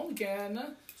fun if the homie can't have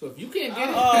nothing. So if you can't get it,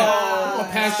 we're gonna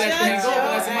pass that thing over and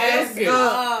let somebody else get it.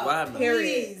 Wow.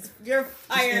 Please, you're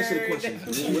fired. Answer the question.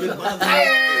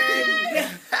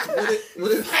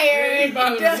 What if it ain't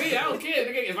bothering me. I don't care.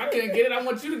 Nigga, if I can't get it, I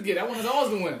want you to get it. I want us all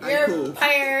to win. You're cool.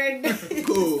 fired.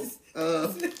 Cool.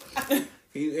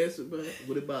 Can you answer, man?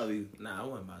 Would it bother you? Nah, I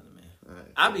wouldn't bother me. Right.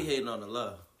 I be hating on the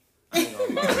love. I ain't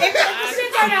gonna lie. If the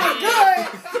shit turn out good,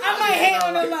 I might hate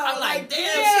on the low. I'm like,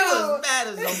 damn, she was mad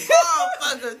as a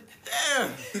motherfucker.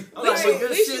 Damn. I'm like, you- good at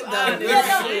least shit you done. honest. Good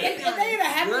Yeah, no, shit. if they in a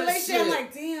happy Good relationship, I'm shit. like,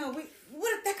 damn, what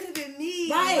if that could have been me?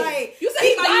 Right. Like, You said he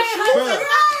he thought you buying should. hoes, Bruh.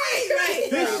 right.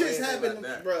 This Yeah, shit's yeah, happened, like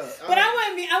that. bro. But I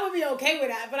would be okay with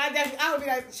that. But I would be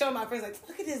like showing my friends like,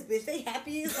 look at this bitch, they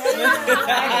happy as hell.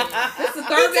 Like, It's the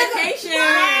third vacation.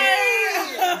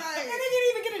 right. And they didn't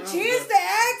even get a chance to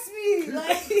ask me.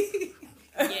 Like,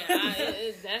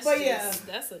 That's But just, yeah.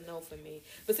 that's a no for me.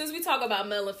 But since we talk about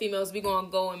male and females, we're gonna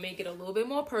go and make it a little bit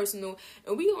more personal,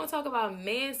 and we're gonna talk about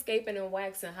manscaping and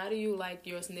waxing. How do you like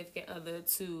your significant other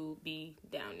to be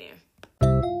down there?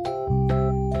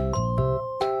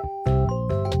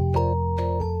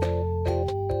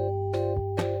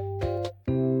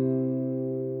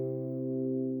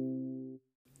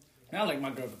 I like my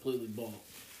girl completely bald.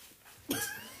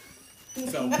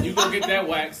 So you go get that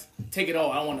wax, take it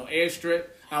all. I don't want no air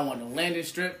strip. I don't want no landing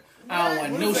strip. I don't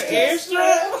want no strips. Airstrip?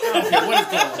 I don't care what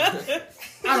it's called.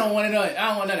 I don't want it. I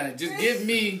don't want none of that. Just give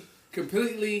me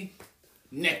completely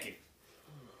naked.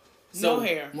 So No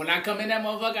hair. when I come in that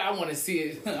motherfucker, I want to see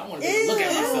it. I want to be able to look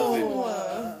at myself in it.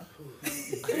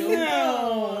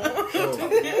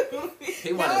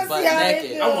 He wanted butt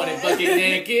naked. I want it bucket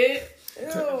naked.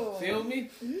 Feel me?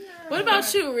 What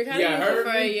about you, Rick? How do Yeah, you heard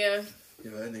prefer me. your... Yo,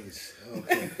 that nigga's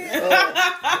okay.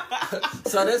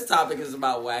 So this topic is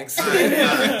about waxing. So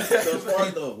as far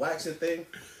as the waxing thing,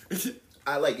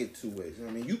 I like it two ways.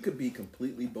 I mean, you could be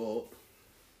completely bald,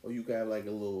 or you could have like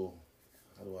a little,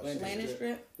 how do I say landing it?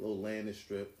 strip? Little landing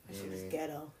strip. You know what I mean?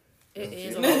 Ghetto. It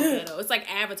is a little ghetto. It's like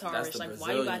That's Avatar-ish. the Like,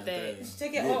 why you got Brazilian that? thing.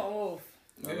 Take it off.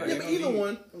 Like, Yeah, but either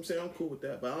one, I'm saying I'm cool with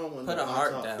that, but I don't want Put no a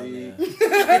heart on-top down feed. there.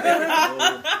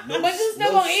 No, But you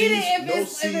still gonna eat it no if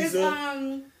it's Caesar.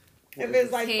 if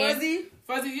it's like Tan. fuzzy.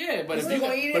 Fuzzy, yeah. But You if you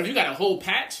gonna got, eat it? but if you got a whole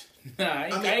patch, nah, I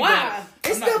ain't mean, Why?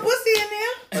 It's I'm still not- pussy in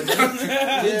there. You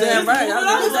damn right. I do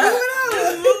that.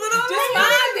 Move it on. Just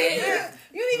find it.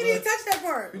 You don't even need to touch that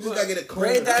part. You just gotta get a comb.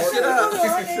 Braid and that part shit it. up.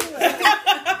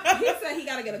 He said he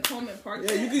gotta get a comb and part.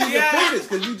 Yeah, you can use your fingers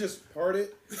because you just part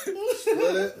it,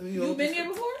 split it. You been there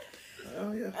before?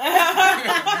 Oh yeah.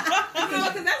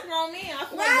 Because that's grown man. I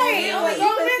feel like Right. grown men, Grown like, you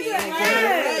men, pussy.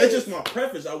 right. It's just my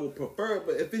preference. I would prefer it,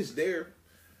 but if it's there,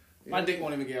 My dick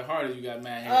won't even get harder. You got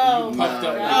mad hair. Oh, you puffed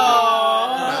up. nah, I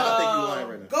think you lying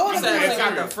right now. Go You on. said Yeah, you got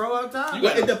serious. the fro up top? You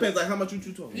Well, got it depends. Like how much you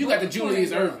talking. You got the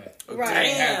Julius Irving. Right.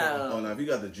 Damn. Oh no, if you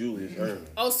got the Julius Irving.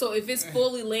 Also, if it's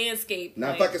fully landscaped. Now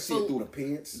like, if I can see full- it through the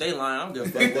pants, They lying. I'm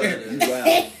good. Fuck what it you is. wild.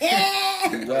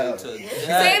 You wild.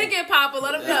 Say it again, Papa.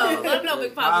 Let him know. Let him know,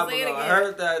 Big Papa. Say it I again.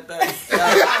 heard that thing.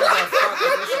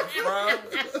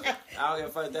 I don't give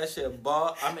a fuck if that shit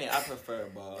ball. I mean, I prefer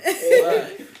ball.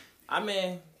 But, I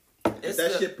mean, it's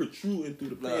That the, shit protruding through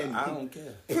the look, pants. I don't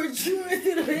care.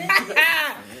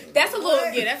 That's a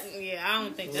little. Yeah, I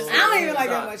don't think that's. I don't even like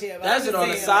that much hair. but That I'm shit just on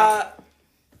the saying, side.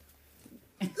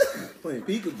 Playing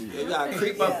You peekaboo. gotta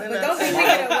creep up Yeah, in but that don't think we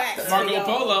shit. get a wax. Marco y'all.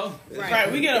 Polo.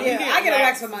 Right, we get Yeah, I get a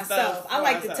wax for and myself. stuff I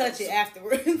like to ourselves. touch it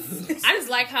afterwards. I just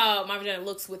like how my vagina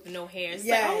looks with no hair. It's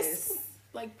Yes.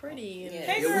 like pretty. And Yeah.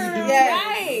 Hey, Yeah, we girl. do.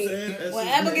 Yes. Right. When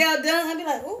Abigail done, I'll be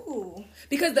like, ooh.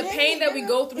 Because the pain that we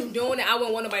go through doing it, I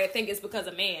wouldn't want nobody to think it's because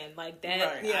of man. Like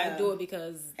that, Right. Yeah. I do it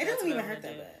because It that's doesn't what even I hurt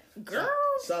wanna that bad. do. Girl.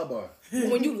 Sidebar.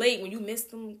 When you late, when you miss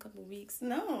them a couple weeks,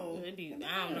 No. it'd be, I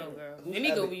don't know, girl. Let me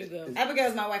go where you go.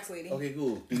 Abigail's my wax lady. Okay,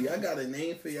 cool. Do y'all got a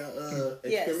name for your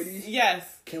Yes. extremities? Yes.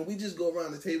 Can we just go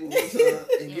around the table one time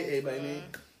and get everybody name?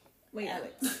 Wait,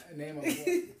 Alex. Name of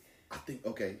I think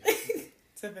okay.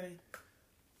 Tiffany.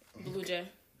 Blue Jay.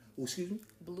 Oh, excuse me.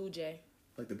 Blue Jay.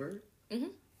 Like the bird? Mhm.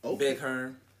 Okay. Big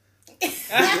Hearn. You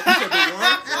said Big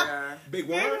Worm? Big Hearn. Big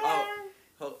Worm?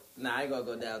 Nah, I ain't gonna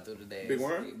go down through the days. Big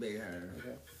Worm? Big Hearn.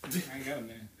 I ain't got a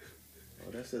man.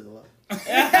 Oh, that says a lot.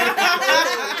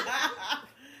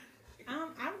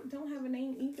 I don't have a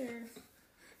name either.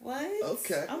 What?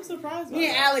 Okay. I'm surprised by Me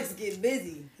and that. Alex get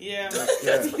busy. Yeah. Oh,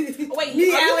 wait, Me, are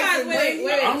you Alex, guys, and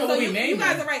wait. I don't know So what we you named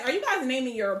guys them. are right. Are you guys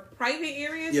naming your private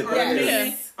areas? Yeah, or private naming-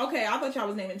 areas. Okay, I thought y'all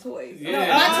was naming toys. Yeah. My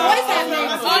toys have no,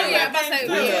 names. Oh, yeah, I'm about to say,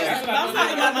 That's what I'm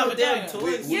talking about my damn vagina.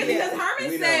 toys. Yeah, because Herman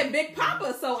We said know. Big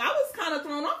Papa, so I was kind of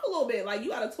thrown off a little bit. Like, you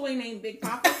got a toy named Big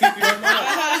Papa.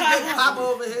 Pop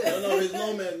over here. No, his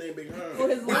little man named Big Or Hearn.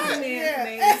 his little man's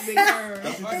name is Big Herm.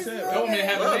 That's what you said, That right? woman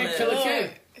have a Well, name, man. Killer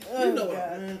Kid. You know what,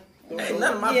 man.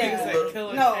 None of my people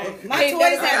look. No, my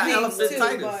toys have names too,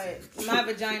 but my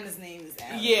vagina's name is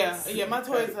Alice. Yeah. My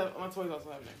toys also have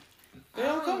names. They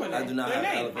don't come with I do not have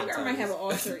name. My girl might have an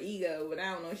alter ego, but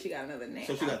I don't know if she got another name.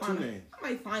 So she got two names. I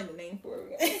might find a name for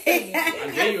her.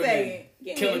 I gave you a name.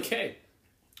 Killer K.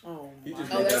 Oh,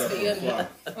 that's the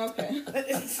Okay.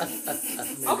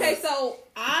 Okay, so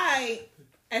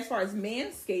as far as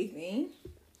manscaping,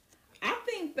 I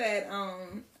think that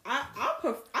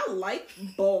I like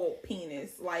bald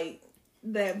penis, like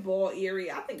that bald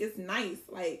area. I think it's nice,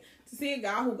 like to see a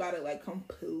guy who got it like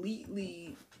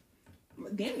completely,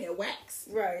 damn near wax.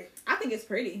 Right. I think it's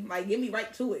pretty. Like, get me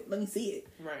right to it. Let me see it.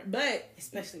 Right. But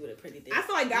especially with a pretty dick. I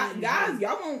feel like guys, would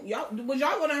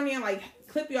y'all go down there and like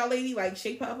clip y'all lady, like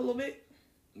shape her up a little bit?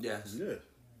 Yes. Yeah.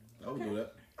 I would do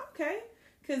that. Okay.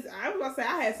 Because I was about to say,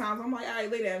 I had times I'm like, all right,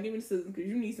 lay down, give me the scissors because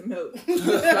you need some help. I'm going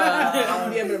to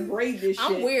be able to braid this shit.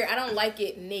 I'm weird. I don't like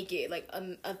it naked. Like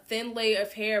a thin layer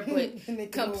of hair, but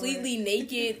completely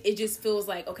naked, it just feels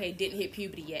like, okay, didn't hit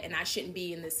puberty yet, and I shouldn't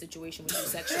be in this situation with you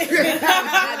sexually.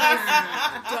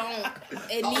 I just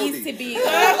don't. It needs to be.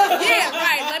 Yeah,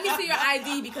 right. Let me see your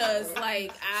ID because,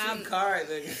 like, I'm. Card,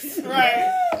 nigga. Right.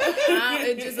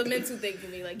 It's just a mental thing for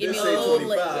me. Like, give me a say little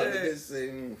 25. This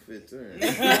say 15.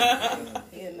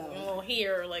 a little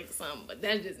hair or like something, but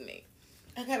that's just me.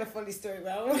 I got a funny story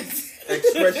about it.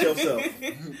 Express yourself.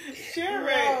 Sure,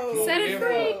 right. Set it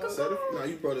free. No,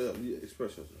 you brought it up. You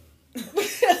express yourself.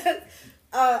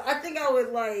 I think I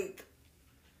would like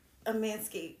a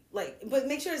manscape, like, but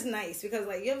make sure it's nice because,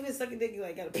 like, you ever been sucking dick, you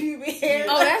like got a pubic hair.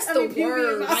 Oh, that's the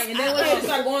worst. Like, and then when you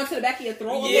start going to the back of your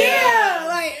throat. Yeah,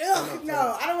 like, ugh,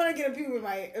 no, I don't want to get a pubis in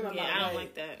my mouth. Yeah, I don't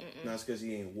like that. No, it's because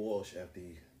he ain't washed after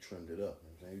he trimmed it up.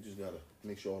 You just gotta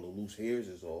make sure all the loose hairs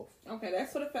is off. Okay,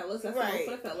 that's for the fellas. That's right.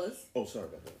 for the fellas. Oh, sorry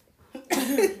about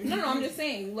that. No, I'm just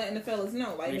saying, letting the fellas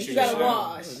know. Like, Make sure You gotta you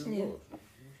wash. Yeah.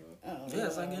 Yeah,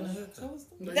 it's like getting a haircut.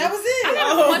 That was it. I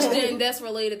got a question that's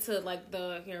related to like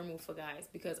the hair removal for guys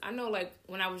because I know like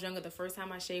when I was younger, the first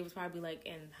time I shaved was probably like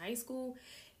in high school.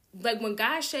 Like when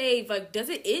guys shave, like does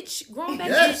it itch growing back?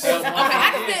 Yes. Okay,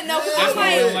 I just didn't know. That's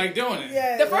why I don't like doing it.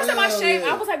 Yeah. The first time I shaved,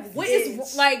 I was like, "What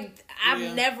is like?"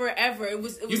 I've never ever. It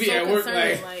was You be so at work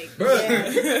concerning. like,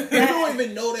 Bruh, you don't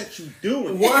even know that you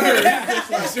doing. Word.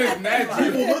 It's just natural.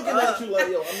 People looking at you like,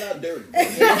 yo, I'm not dirty.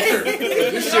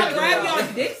 This y'all shit grab gross.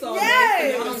 y'all dicks all Yes.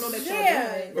 day. Y'all don't know that y'all doing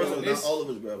it. First of all, not all of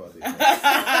us grab our dick.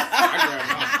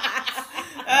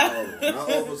 I grab Not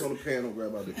all of us on the panel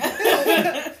grab our dick.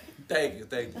 Thank you.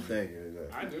 Thank you. mine.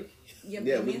 I do.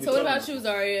 Yeah, So what about you,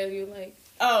 Zaria? You like?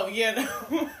 Oh, yeah.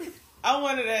 No. I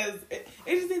want it as... It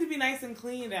just needs to be nice and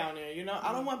clean down there, you know?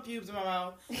 I don't want pubes in my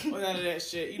mouth or none of that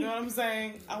shit. You know what I'm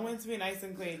saying? I want it to be nice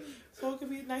and clean. So it could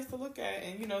be nice to look at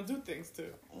and, you know, do things too.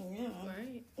 Yeah.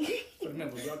 Right. But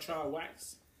remember, y'all try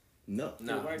wax? No.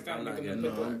 No, Wax down, I'm make not them getting No,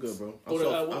 nipple. I'm good,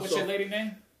 bro. What's your lady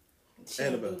name?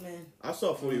 Annabelle. I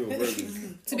saw 40-year-old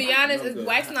virgin. To be honest, I'm good.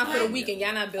 wax not for the weekend.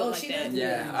 Y'all not built Oh, like she that. does?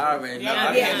 Yeah, I already know. Yeah,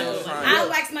 I yeah. can't I I try.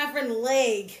 waxed my friend's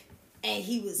leg, and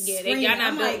he was screaming. y'all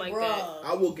not I'm built like, like that. bruh.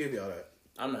 I will give y'all that.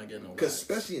 I'm not getting no Because wax.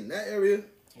 especially in that area,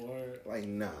 Word. like,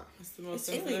 nah. It's the most It's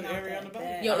really sensitive not area on the that body.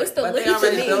 bad. Yo, it's the But lip they to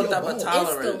already me. built up a It's the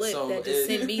tolerance, lip so that just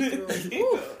sent me through.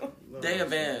 they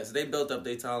advanced. They built up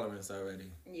their tolerance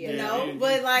already. Yeah. No,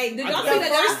 but like, Did the y'all see the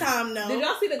first guy? time, no. Did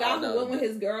y'all see the guy Oh, no. who went with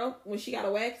his girl when she got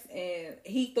a wax and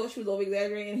he thought she was over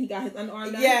exaggerating and he got his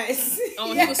underarm done? Yes.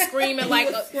 Oh, he was screaming like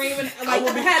He was screaming like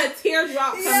had a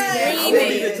teardrop coming Yes. I down. would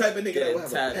be the type of nigga that would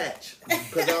have a Getting patch.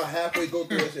 Because I'll halfway go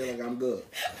through that shit like, I'm good.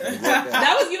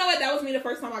 That was, you know what? That was me the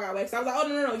first time I got waxed. I was like, oh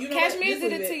no, you know what? Cashmere This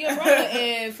did was it to your brother,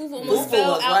 and Fufu almost Fufu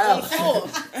fell was out on the wild.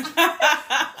 floor.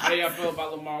 How do y'all feel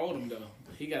about Lamar Odom though?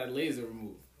 He got a laser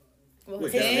removed. Well,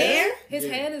 Wait, his his hair, his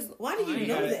Yeah. head is. Why do you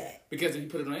know that? Because he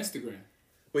put it on Instagram.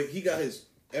 Wait, he got his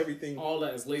everything. All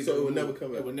that is laser. So it would removed. never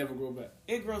come back. It would never grow back.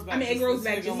 It grows back. I mean, it grows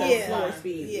back just a at Yeah. slower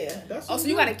speed. Yeah. That's Oh, so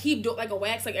you gotta keep doing like a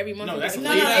wax like every month. No, You that's gotta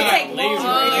No, keep- no, laser. it takes Laser.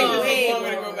 longer. Oh, It takes way longer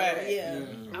to grow back. Yeah.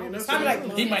 I mean, that's Probably like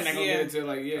He might not gonna Yeah. get it till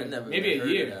like I never maybe a heard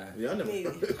year. of that. Yeah, I never Maybe.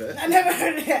 heard of that. I never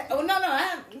heard of that. Oh no, I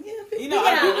have. Yeah, You know,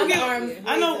 yeah, people get. underarm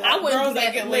I know laser. I wouldn't girls do that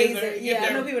that get laser. laser. Yeah,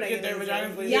 I know people that get get their laser.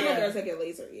 vaginas laser. Yeah, I know Yeah. girls that get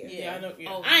laser. Yeah. Yeah, I know. Yeah.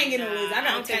 Oh, I ain't getting no laser. I I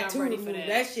got don't a think I'm tattoo ready for removed. that.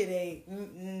 That shit ain't.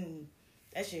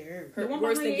 That shit hurt. The one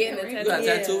Worse than behind getting your a ear, right? You got a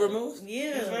Yeah. tattoo removed?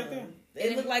 Yeah, It's right there.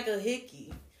 It looked like a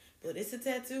hickey, but it's a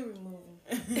tattoo removal.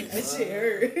 That shit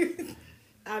hurt.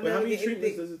 I But how never many get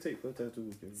treatments anything. does it take for a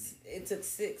tattoo? It took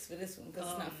 6 for this one because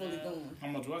it's not fully going. How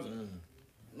much was it?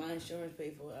 My insurance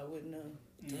paid for it. I wouldn't know.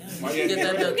 Why You you get that had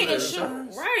done to through get the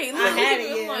insurance? insurance? Right. I had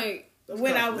it, I'm yeah. like,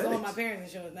 When I was on cosmetics. my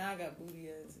parents' insurance, now I got booty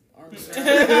as arms.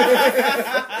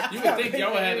 You would think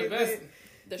y'all would have the best.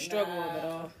 the struggle of it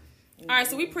all. right,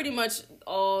 so we pretty much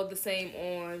all the same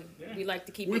on. Yeah. We like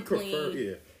to keep it clean.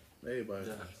 Yeah, everybody.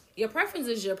 Yeah. Your preference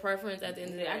is your preference. At the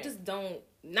end of the day, I just don't.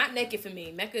 Not naked for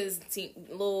me. Mecca's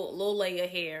little layer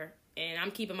hair, and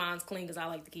I'm keeping mine clean because I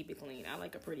like to keep it clean. I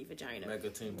like a pretty vagina. Mecca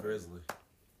team Grizzly.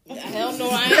 Hell no,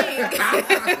 I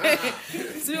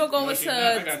ain't. So we'll go with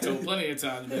I got told plenty of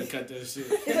times you better cut that shit.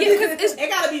 Yeah, because it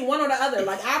gotta be one or the other.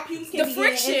 Like our pubes can the be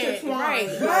friction,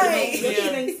 intertwined. Right. Your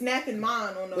shit ain't snapping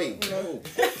mine on the. Wait, no.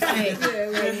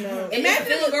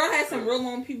 Imagine if a girl had some real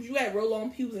long pubes. You had real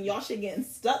long pubes, and y'all shit getting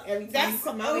stuck every time you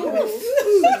come out.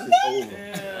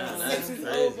 Sex is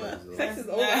over. Sex is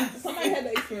over. Somebody had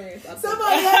that experience.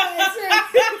 Somebody had that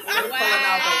experience. Pulling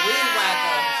out the weed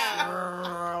whacker.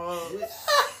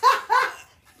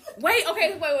 Wait.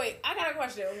 I got a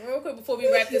question real quick before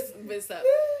we wrap this up.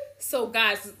 So,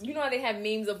 guys, you know how they have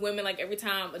memes of women, like, every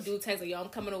time a dude texts, like, yo, I'm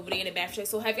coming over there in the bathroom.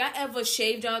 So, have y'all ever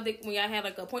shaved y'all dick when y'all had,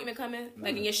 like, an appointment coming?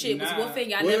 Like, and your shit was woofing?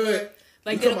 Y'all never,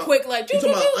 like, did a quick, like, you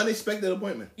talking about unexpected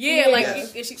appointment? Yeah, like,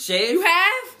 shave? You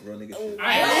have? Real nigga shit.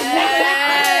 I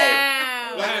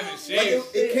haven't shaved.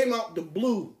 It came out the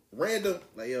blue. Random,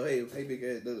 like, yo, hey, big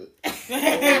ass, does it? Not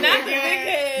your big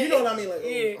head. You know what I mean? Like,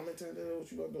 I'm gonna tell you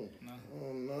what you gonna do. No.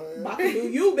 Oh, no. About to do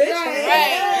you, bitch.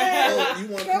 Right. Oh, you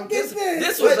want to come get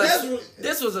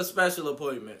This was a special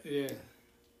appointment. Yeah.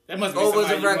 That must be was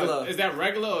it regular? Is that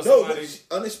regular or no, somebody?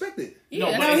 Unexpected.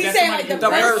 Yeah. No, he said like the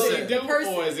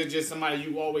person. Or is it just somebody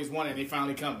you always wanted and they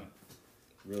finally coming?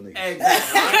 Real nigga. Exactly.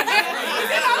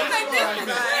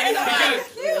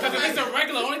 Because if it's a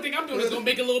regular, only thing I'm doing is gonna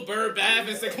make a little bird bath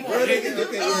and say, "Come on, okay.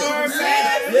 Bird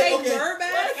bath. Bird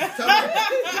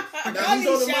bath. Now he's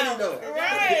on the money though.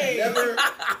 Right. Never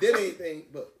did anything,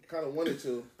 but kind of wanted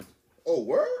to. Oh,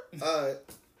 word?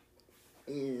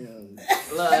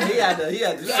 Look, he had to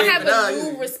y'all have a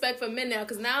new respect for men now,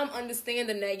 because now I'm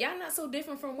understanding that y'all not so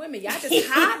different from women. Y'all just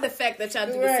hide the fact that y'all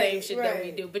do the same shit that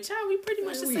we do, but y'all, we pretty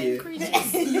much the same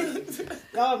creatures.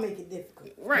 Y'all make it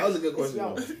difficult. Right. That was a good question.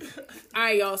 All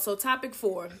right, y'all. So topic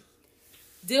 4,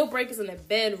 deal breakers in the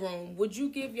bedroom. Would you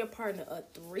give your partner a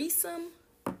threesome,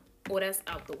 or that's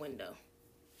out the window?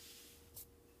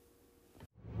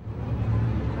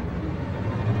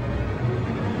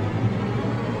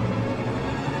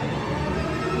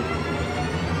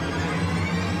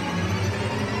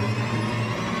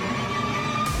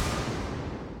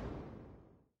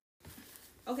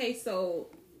 Okay, so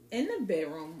in the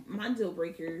bedroom, my deal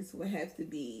breakers would have to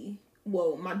be,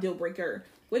 well, my deal breaker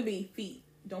would be feet.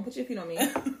 Don't put your feet on me.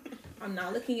 I'm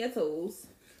not licking your toes.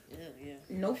 Yeah.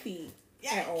 No feet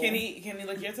at all. Can he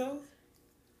lick your toes?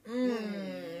 I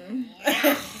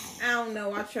don't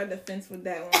know. I tried to fence with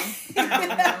that one.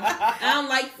 I don't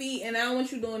like feet, and I don't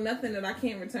want you doing nothing that I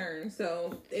can't return.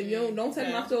 So if you don't touch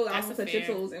my toes, I won't touch your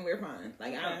toes, and we're fine.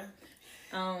 Like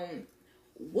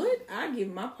would I give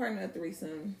my partner a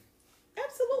threesome?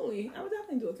 Absolutely. I would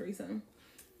definitely do a threesome.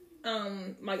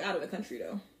 Like out of the country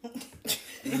though.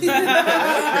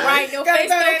 Right, no face,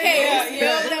 no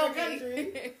case. No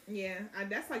country. Yeah,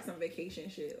 that's like some vacation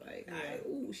shit. Like,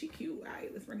 ooh, she cute. All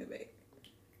right, let's bring her back.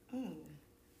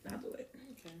 I'll do it.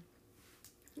 Okay.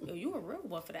 Yo, you a real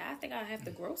one for that. I think I have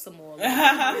to grow some more.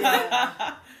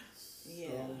 Yeah.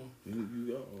 You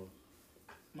go.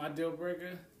 My deal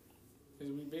breaker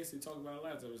is we basically talked about it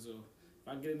last episode. If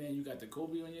I get in there and you got the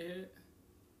Kobe on your head,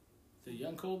 the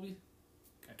young Kobe,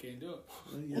 I can't do it.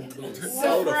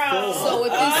 So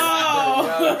with this,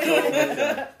 I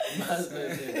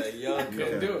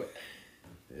couldn't do it.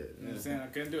 You know what I'm saying? I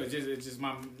couldn't do it. It's just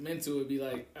my mental would be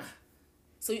like.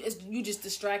 So you just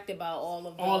distracted by all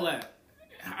of that.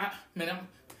 I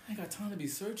ain't got time to be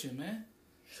searching, man.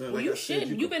 So, well, you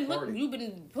shouldn't. You've been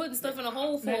putting stuff in a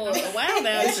hole for a while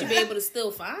now. You should be able to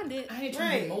still find it. I ain't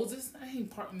trying to be Moses. I ain't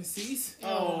parting the seas.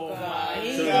 Oh God!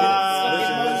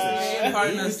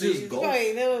 Parting the seas.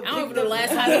 I don't remember the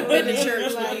last time you've been to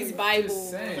church with these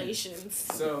Bible relations.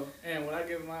 So, and when I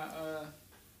give my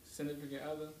significant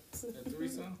other a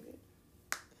threesome.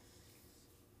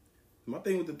 My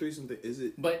thing with the threesome thing is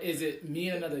it. But is it me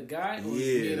and another guy? Or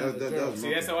yeah, that's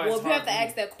See, that's how I. Well, if you have to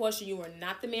ask that question, you are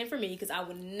not the man for me because I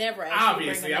would never ask.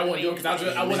 Obviously, I wouldn't do it because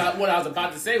what I was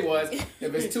about to say was, if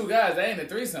it's 2 guys, that ain't a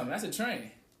threesome. That's a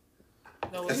train.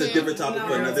 No, that's a different topic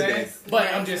for another day.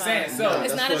 But I'm just saying, so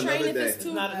it's not a train if it's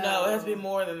 2. No, it has to be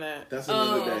more than that. That's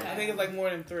another day. I think it's like more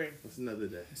than 3. That's another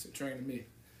day. It's a train to me.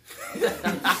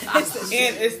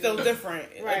 And it's still different.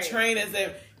 Right. A train is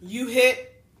if you hit.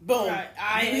 Boom! Right.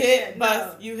 You hit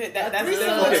bus. You hit that. That's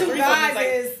the 2 guys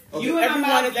is you.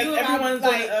 Everyone's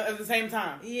like at the same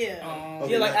time. Yeah.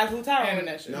 You're like absolute tower in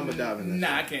that shit. Now I'm gonna dive in that.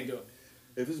 Nah, I can't do it.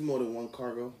 If it's more than one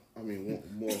cargo,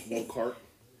 one cart.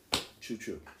 Choo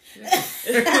choo. But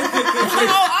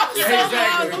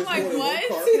Exactly. I'm like, what?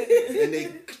 And they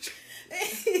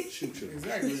shoot you.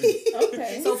 Exactly.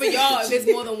 Okay. So for y'all, if it's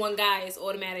more than one guy, it's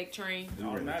automatic train.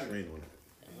 Automatic.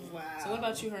 Wow. So what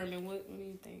about you, Herman? What do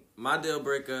you think? My deal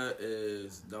breaker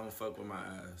is don't fuck with my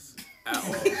ass at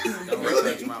all. Don't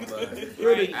touch my butt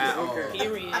Right. at all.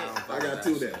 Period. I got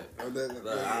two there. Look,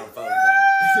 I don't fuck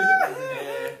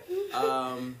with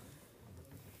that.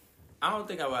 I don't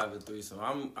think I would have a threesome.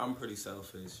 I'm pretty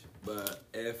selfish, but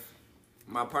if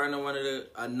my partner wanted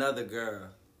another girl,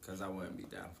 because I wouldn't be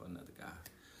down for another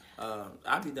guy,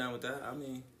 I'd be down with that. I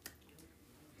mean,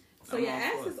 So your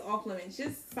ass is off limits.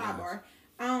 Just sidebar.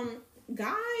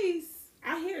 Guys,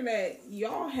 I hear that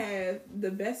y'all have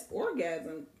the best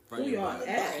orgasm through y'all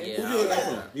ass.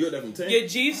 Yeah, You heard that from 10? Your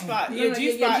G spot. Your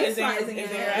G spot is in your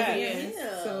ass.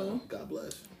 Yeah. So God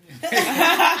bless.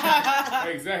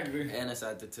 Exactly. and it's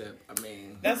at the tip. I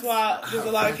mean, That's why there's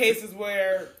a lot of cases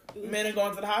where men are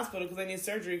going to the hospital because they need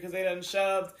surgery because they done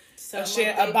shoved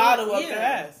a bottle up their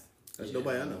ass. That's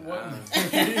nobody I know.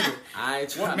 I ain't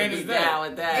trying man to is be that? down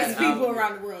with that. It's people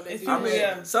around the world that do I that. mean,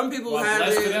 Yeah, some people Well, have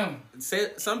bless for it. them.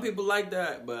 Some people like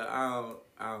that, but I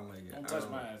don't like it. Don't touch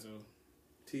my ass, though.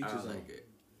 I Teachers don't like it.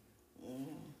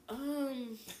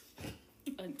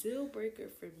 A deal breaker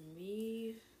for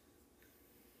me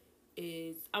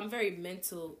is I'm very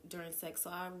mental during sex, so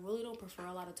I really don't prefer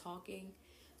a lot of talking.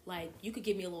 Like, you could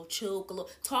give me a little choke, a little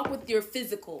talk with your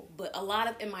physical, but a lot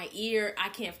of in my ear, I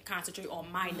can't concentrate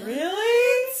on my nut.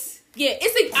 Really? Yeah,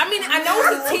 I know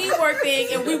it's a teamwork thing,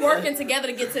 and we working together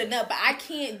to get to the nut, but I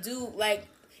can't do, like,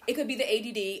 it could be the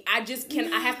ADD. I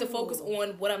have to focus on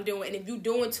what I'm doing, and if you're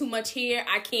doing too much here,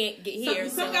 I can't get here.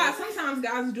 Sometimes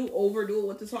guys do overdo it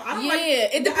with the talk. I don't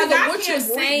it depends on what you're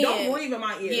saying. Don't breathe in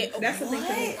my ear. Yeah. That's the thing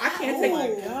for me. I can't take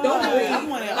it. God. Don't breathe. I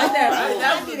want it Like that. I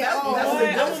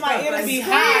want my ear to be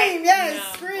high.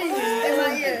 Yes, scream in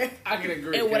my ear. I can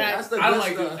agree. And what I That's the don't good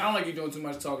like stuff. I don't like you doing too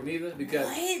much talking either because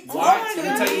What? why?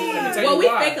 Let me tell you Well, we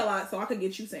why. fake a lot, so I could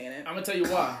get you saying it. I'm gonna tell you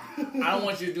why. I don't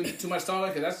want you to do too much talking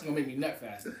because that's gonna make me nut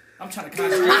fast. I'm trying to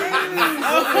concentrate.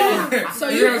 So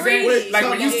You know what I'm saying? Wait, Like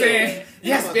when you yeah. saying,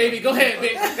 "Yes, baby, go ahead,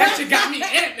 baby," that shit got me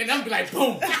amped, and I'm be like,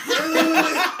 "Boom."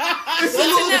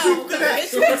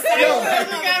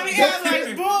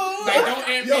 Like, don't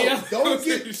amp me Yo, up. don't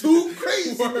get too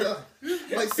crazy. Bro.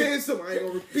 Like saying something, I ain't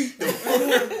gonna repeat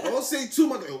though. Don't say too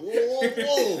much. Like, whoa.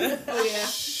 Oh yeah.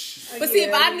 But see,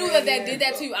 if I knew that did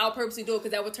that to you, I would purposely do it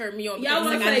because that would turn me on. Yeah,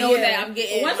 Because, I I know yeah. that I'm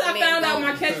getting. Once I found out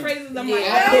my catchphrases, I'm like,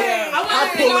 Yeah.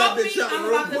 I pull want that to bitch go out I'm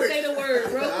real about to quick. say the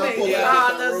word real I'll quick. pull Yeah.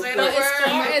 that let's bitch say out the real But as quick.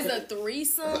 far as a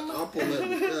threesome, I'll pull that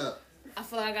bitch up. I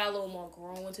feel like I got a little more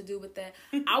growing to do with that.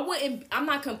 I'm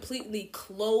not completely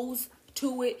closed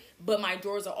to it, but my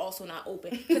drawers are also not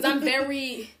open because I'm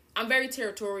very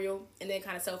territorial and then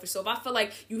kind of selfish. So if I feel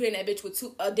like you hitting that bitch with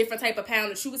a different type of pound,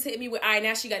 and she was hitting me with, all right,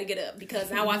 now she got to get up because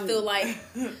now I feel like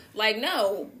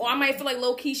no. Or I might feel like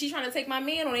low key she's trying to take my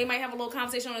man, or they might have a little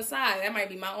conversation on the side. That might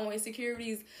be my own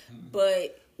insecurities,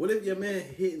 but. What if your man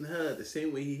hitting her the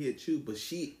same way he hit you, but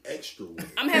she extra with it?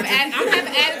 I'm having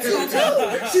attitude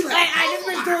too. She like, I just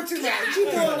been doing too much. You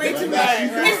doing way too much.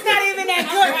 Right. It's not even that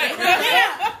good.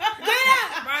 Get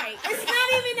up. Right. It's not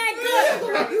even that good.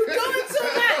 You doing too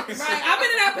much. Right. I've been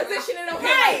in that position and don't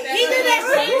Right. like that. He did that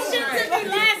same shit to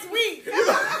me last week. It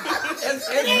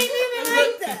ain't even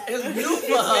like that. It's new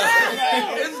for her.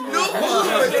 It's new for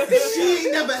her. she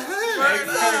ain't never had it.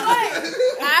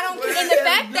 I don't care. And the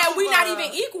fact that we not even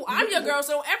equal, I'm your girl,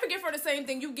 so don't ever give her the same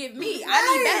thing you give me. I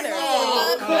need better.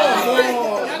 Y'all gonna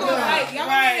fight. Y'all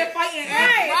gonna get fighting.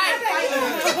 Right.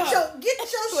 Get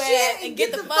your shit And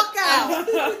get the fuck out.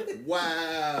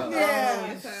 Wow.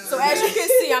 Yeah. So as you can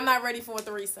see, I'm not ready for a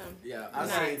threesome. Yeah, I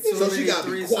say So she gotta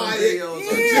be quiet.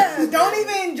 Yeah, don't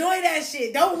even enjoy that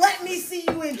shit. Don't let me see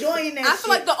you enjoying that shit. I feel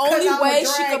like the only way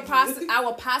I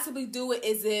would possibly do it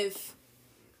is if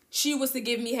she was to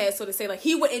give me head, so to say, like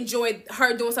he would enjoy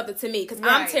her doing something to me because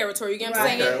I'm territory. You get what I'm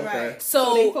saying? Okay.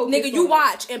 So nigga, you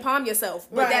watch and palm yourself,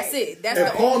 but that's it. That's And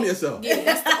the palm only. yourself. Yeah,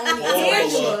 that's the only.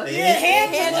 Angela.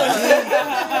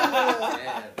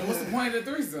 What's the point of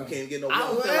the threesome? Can't get no I love.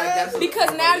 don't feel like that's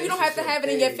because now you don't have to have it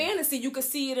in your fantasy. You can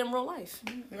see it in real life.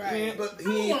 Right. But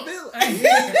he ain't feel it.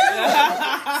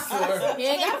 He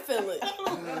ain't gotta feel it.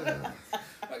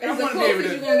 I want to be able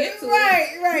to.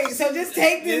 Right. So just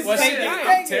take this. Well, shit,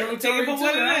 Take territory Take it for too.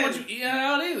 what it I don't is. want you eating her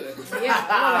out either.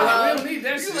 Yeah. We don't need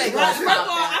that shit. First of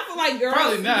all, I feel like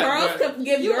Probably not, girls but- could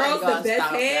give girls the best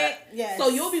head. Yes. So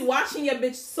you'll be watching your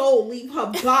bitch soul leave her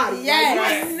body. Yes.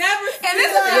 Like, you ain't never And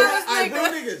this I real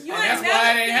niggas. You And ain't that's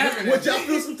why it ain't never happening. Would y'all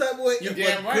feel some type of way You if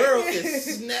damn a right. girl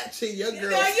is snatching your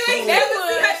girl? you ain't never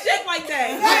see that shit like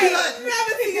that. Right.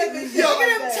 Never see that bitch. Yo, Look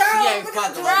at him turn Yeah, over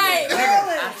motherfucker. Right.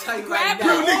 I tell you right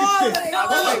now. I'll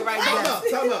tell you right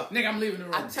now. Time out. Nigga, I'm leaving the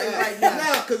room. I tell you right now.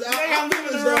 Nah, because I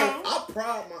feel as though I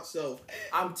pride myself.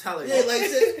 I'm telling you. Yeah,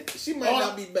 like she might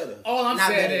not be better. All I'm Not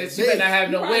saying better. is she better not have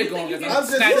no wig on. I'm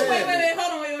just saying. Wait,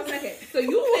 hold on, wait 1 second. So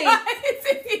you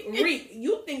think, Reek,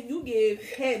 you think you give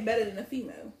head better than a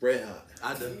female? Red hot.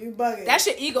 I do. You bugging. That's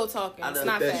your ego talking. It's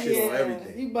not that fact. shit on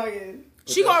everything. You bugging.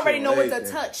 She gonna already know what to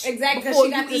touch. Exactly, because before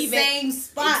she got you the even same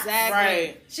spot. Exactly.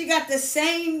 Right. She got the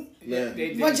same Yeah.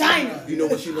 vagina. You know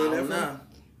what she learned that Nah. from?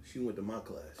 She went to my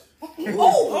class.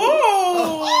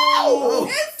 Oh.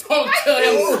 Don't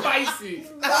tell him spicy.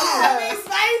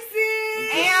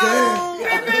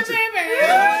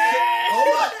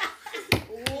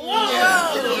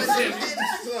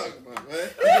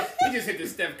 He just hit the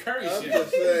Steph Curry I'm shit.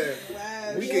 just saying.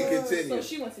 We can continue. So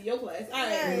she went to your class. All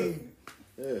right.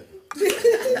 Yeah.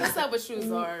 What's up with you,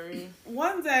 Zari?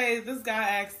 One day, this guy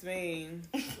asked me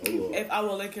if I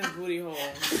would lick his booty hole.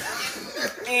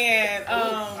 And,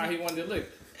 How he wanted to lick.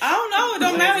 I don't know. It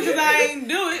don't matter because I ain't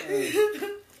do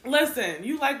it. Listen,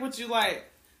 you like what you like,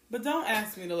 but don't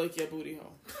ask me to lick your booty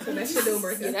hole. So that's your deal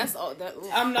breaker. Yeah, that's all. That.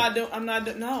 I'm not no. And I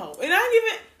ain't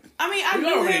even. I mean, I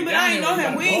knew him, but I ain't know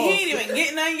him. He ain't even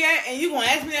getting none yet, and you gonna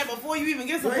ask me that before you even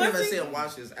get some You ain't even pussy? see him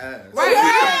wash his ass. Right.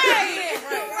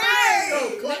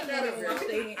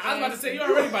 I was about to say, you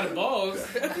already by the balls.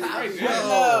 Right there.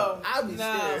 No. I'll be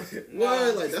No. scared.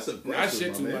 What? Like, that's I aggressive,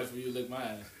 shit too my man. much for you to lick my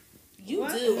ass. You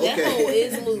What? do. Okay. That hole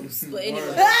is loose. But anyway.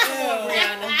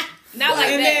 Rihanna. Not like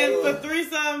And that. then for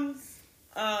threesomes,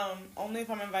 only if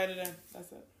I'm invited in.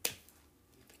 That's it.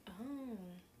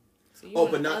 So you Oh,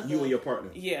 want but not other- you and your partner.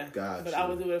 Yeah. Gotcha. But I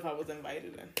would do it if I was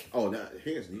invited in. Oh, now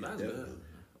here's the That's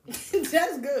good.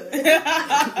 That's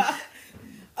good.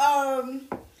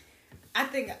 I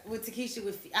think with Takesha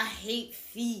with feet, I hate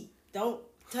feet. Don't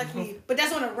touch me. But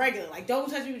that's on a regular. Like, don't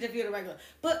touch me with your feet on a regular.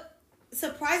 But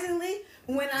surprisingly,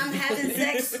 when I'm having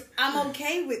sex, I'm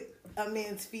okay with a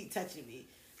man's feet touching me.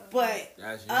 But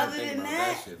Gosh, you other don't think than about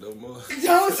that, shit no more.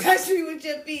 don't touch me with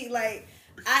your feet. Like,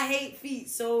 I hate feet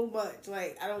so much.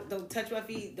 Like, I don't touch my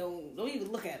feet. Don't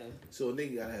even look at them. So a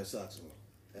nigga gotta have socks on.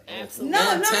 Absolutely.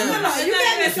 No. You It's gotta not be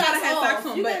even socks try to have off. socks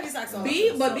on, You but gotta be socks off.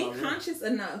 be conscious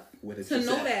enough What is to this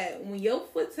know at? that when your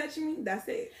foot touching me, that's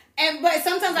it. But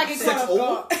sometimes I get Sex caught off over?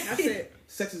 guard. That's it.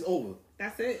 Sex is over.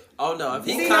 That's it. Oh no, if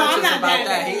he See, no, conscious I'm not about that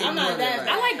that, bad. he I'm not doing that it bad.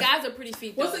 I like guys with pretty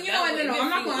feet. Well, though. so you know what? No, I'm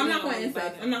not going. I'm not going to end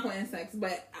sex. I'm not going to end sex.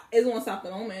 But it won't stop the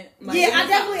moment. Like, Yeah, it won't I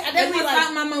definitely stop- it won't like.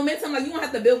 stop my momentum. Like you won't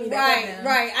have to build me back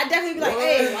Right. I definitely be like, What?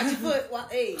 hey, watch your foot.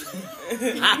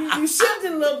 Hey, you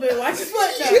shifted a little bit. Watch your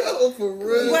foot though. Yo, for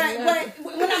real.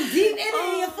 When I'm deep in it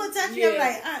and your foot touch me, I'm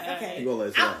like, okay. You gonna let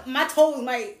it slide. My toes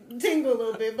might tingle a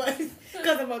little bit, but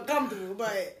because I'm uncomfortable.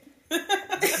 But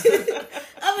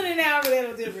other than that, I really have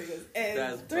no deal breakers. And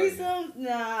That's threesomes,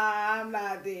 nah, I'm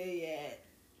not there yet.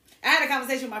 I had a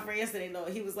conversation with my friend yesterday, though.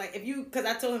 He was like, because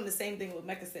I told him the same thing what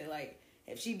Mecca said, like,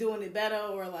 if she doing it better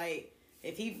or like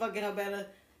if he fucking her better,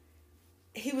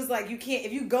 he was like, you can't,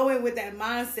 if you go in with that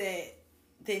mindset,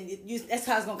 then that's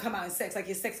how it's gonna come out in sex. Like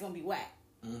your sex is gonna be whack.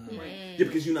 Mm-hmm. Yeah,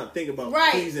 because you're not thinking about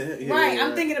pleasing him. Yeah, right. yeah.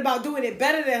 I'm thinking about doing it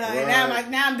better than her, and now I'm like,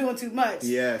 now I'm doing too much.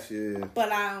 Yes, yeah.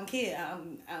 But I don't care.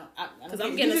 Because I'm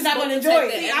you're getting just not gonna enjoy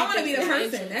it. See, I want to be the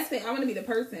Everything's person. That's it. I want to be the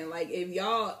person. Like if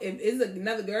it's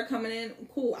another girl coming in,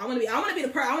 cool. I want to be the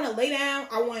person. I want to lay down.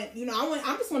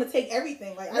 I just want to take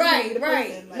everything. Like I just want to be the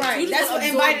person. Like, You just that's what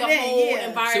absorb invited the in. whole Yeah.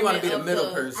 environment. She want to be the of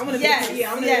middle person. I want to be.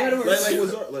 I want to be the middle person. Like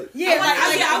what's up? Like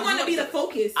I want to be the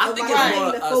focus. I think Like, it's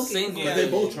more be the a focus. single. but they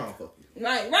both trying to fuck you.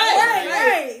 Right.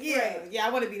 Yeah, I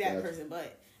want to be that person.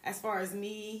 But as far as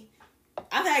me,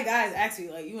 I've had guys ask me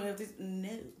like, "You want to have this?" No.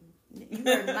 You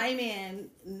are my man.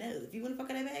 No. If you want to fuck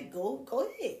that bad, go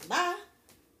ahead. Bye.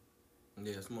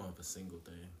 Yeah, it's more of a single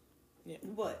thing. Yeah.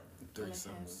 What?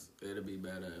 Threesomes. It'd be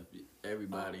better if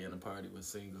everybody in the party was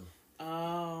single.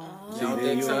 Oh. You don't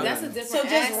think so? That's a different So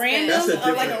just aspect. random, That's a like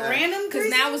different a random, Because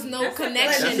now it's no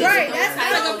connection. that's right. No That's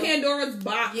type Like of- a Pandora's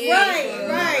box. Yeah.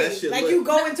 Right. that shit Like lit. you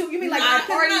go into, you mean like Nah,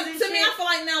 parties to and me, shit? I feel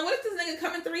like now, what if this nigga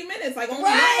come in 3 minutes? Like only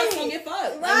Right. one of us gonna get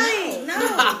fucked. Right. No.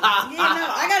 Yeah, no.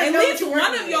 I gotta At know least what you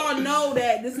one of y'all know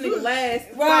that this nigga lasts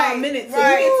 5 Right, minutes. So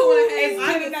right. you get 2.5. It's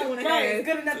I good get enough. 2.5. Right. It's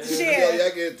good enough to Yo, share.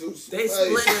 y'all get too They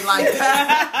split it like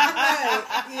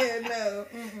that. Yeah, no.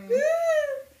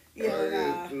 Yeah,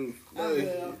 nah. I'm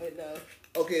good off it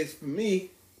though. Okay, it's for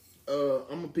me. I'm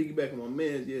gonna piggyback on my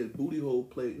man's. Yeah, booty hole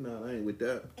plate. Nah, I ain't with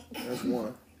that. That's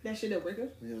one. That shit a breaker.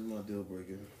 Yeah, it's my deal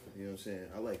breaker. You know what I'm saying?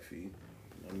 I like feet.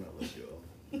 I'm not like y'all.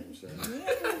 You know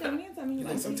what I'm saying? You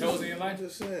like some toes in your I'm life?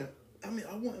 just saying. I mean,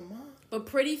 I wouldn't mind. But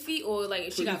pretty feet or like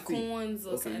if she got corns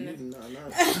or something.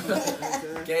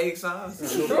 Nah. Gang signs. No gang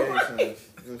signs. You know what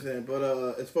I'm saying? But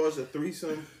as far as a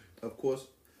threesome, of course,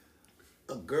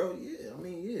 a girl, yeah. I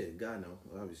mean, yeah. God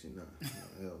no, obviously not. No,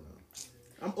 hell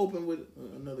no. I'm open with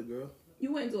another girl.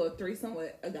 You wouldn't do a threesome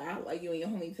with a guy like you and your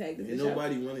homie tagged this Ain't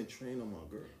nobody running train on my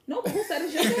girl. No, but who said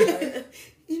it's your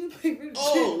girl?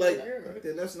 Oh, like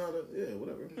then that's not a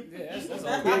whatever. Yeah, that's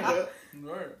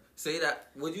all right. Say that.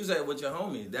 What you say with your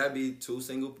homie? That'd be 3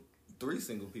 single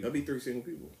people. That'd be 3 single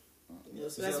people.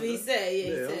 That's what he said. Yeah,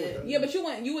 he said. Yeah, but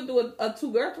you would do a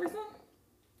 2-girl threesome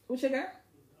with your girl?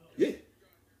 Yeah.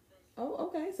 Oh,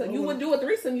 okay. So you would do a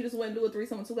threesome. You just wouldn't do a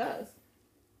threesome with 2 guys.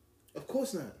 Of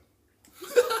course not.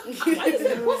 Why is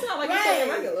it? Of course not. Like you say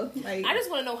regular. Like, I just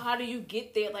want to know, how do you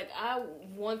get there? Like, I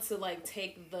want to like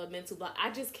take the mental block.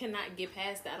 I just cannot get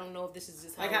past that. I don't know if this is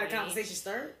just how the conversation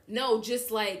start. No,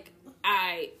 just like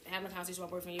I have a conversation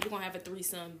with my boyfriend. Yeah, we're gonna have a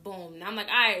threesome. Boom. Now I'm like,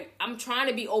 I'm trying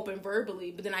to be open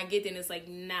verbally, but then I get there and it's like,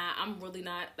 nah, I'm really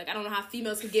not. Like, I don't know how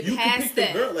females can get past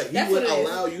that. Girl. Like, he would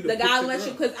allow you to the pick guy the lets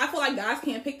girl. you, because I feel like guys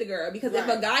can't pick the girl, because if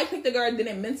a guy picked the girl, then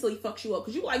it mentally fucks you up,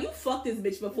 because you like, you fucked this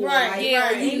bitch before, right? Like,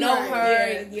 yeah, you know her.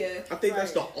 Yeah. I think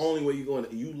that's the only way you're going.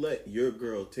 You let your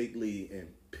girl take lead and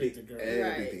pick the girl.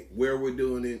 Everything, where we're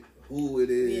doing it, who it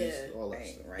is, all that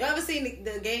stuff. Right. You ever seen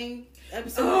the game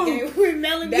episode of the game with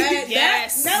Melanie? Melanie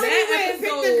went and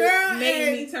picked the girl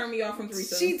made me turn me off from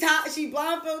threesomes. She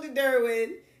blindfolded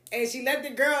Derwin and she let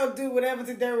the girl do whatever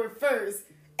to Derwin first.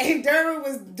 And Derwin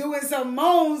was doing some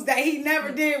moans that he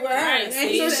never did with her. Right,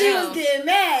 so she was getting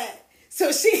mad.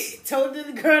 So she told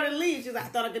the girl to leave. She was like, I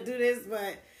thought I could do this,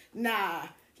 but nah.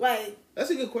 Like, that's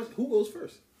a good question. Who goes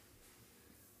first?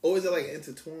 Or is it like an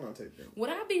intertwined type thing? Would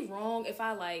I be wrong if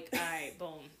I like, all right,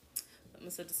 boom. Let me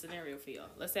set the scenario for y'all.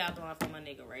 Let's say I blindfold my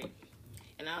nigga, right?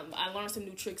 And I learned some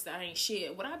new tricks that I ain't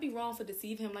shit. Would I be wrong for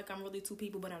deceive him like I'm really 2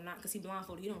 people, but I'm not? Because he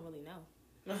blindfolded. You don't really know.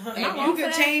 If you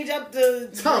can change up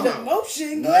the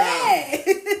motion, go ahead.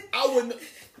 I wouldn't.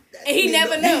 And he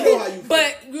never knew.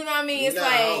 But you know what I mean? It's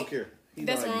like, I don't care.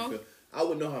 That's wrong. I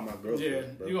would know how my girl feels.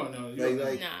 Yeah, you gonna know.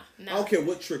 Nah. I don't care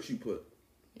what tricks you put.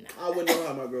 Nah. I wouldn't know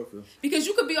how my girl feels. Because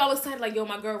you could be all excited like, yo,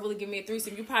 my girl really give me a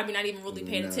threesome. You probably not even really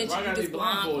paying attention. You just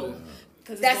blindfolded.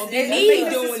 Because it's going to be me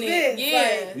doing it.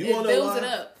 Yeah. You it builds it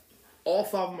up. All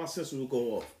 5 of my senses will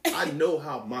go off. I know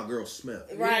how my girl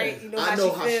smells. Right. Yeah. You know I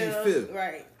know how she feels.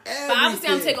 Right. Everything. But obviously,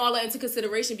 I'm taking all that into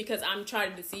consideration because I'm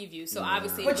trying to deceive you. So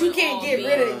obviously, but you can't get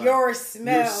rid of your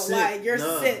smell, like your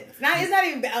scent. It's not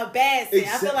even a bad scent.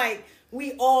 I feel like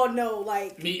we all know,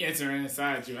 like me entering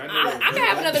inside you. I can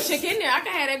have another chick in there. I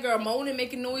can have that girl moaning,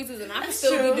 making noises, and I can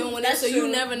still be doing that. So you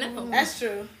never know. That's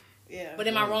true. Yeah. But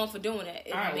am I wrong for doing that?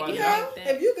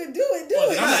 If you can do it, do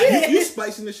it. You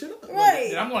spicing the shit up,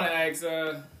 right? I'm gonna ask.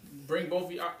 Bring both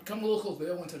of you. Come a little close, but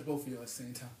I want to touch both of you at the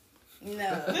same time. No.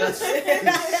 You're so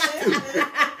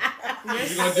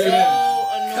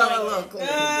annoying. Come a little closer.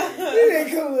 You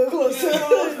didn't come a little closer.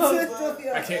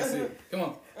 I can't see it. Come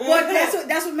on. Well,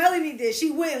 that's what Melanie did. She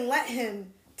wouldn't let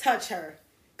him touch her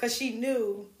because she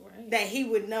knew that he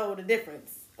would know the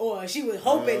difference, or she was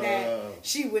hoping that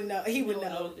she would know. He would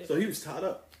know. So he was tied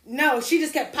up. No, she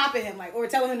just kept popping him, like, or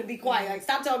telling him to be quiet, like,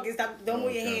 stop talking, stop, don't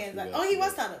move your hands. Like, he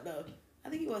was tied up though. I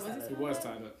think he was tied up. He was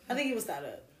tied up. I think he was tied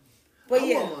up. But I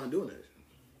wouldn't mind doing that.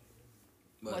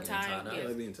 What time? I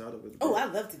like being tied up with I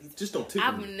love to be tied up. Just don't tickle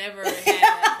I've me. never had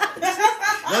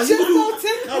that. Now, Just don't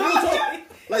tickle me.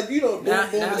 Like, you know, now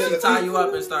she tie you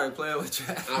up and start playing with you.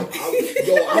 I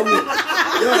would.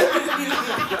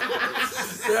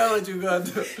 Girl, what you gonna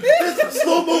do?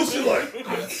 Slow motion, like,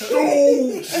 breaking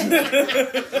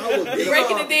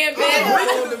the damn bed.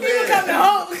 People coming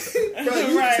home. Bro,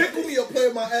 you tickle me or play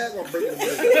my ass, I'm breaking the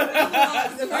bed.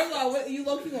 First of all, what, you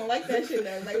low-key gonna like that shit,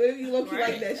 though. Like, what if you low-key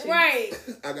like that shit? Right.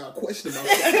 I got a question about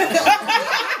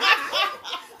that.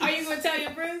 Are you gonna tell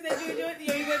your friends that you doing it?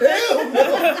 Are you gonna tell them?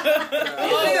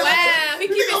 Oh, wow. He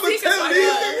keep it secret.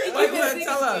 Why you gonna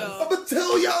tell us? I'm gonna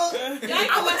tell y'all.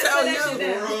 I would tell you.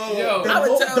 Yo, I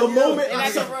would tell the moment And I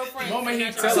that's a saw, real friend. the moment he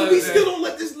tells so us we that. still don't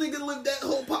let this nigga live that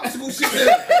whole popsicle shit down.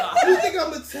 You think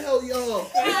I'm gonna tell y'all?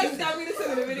 I got me to send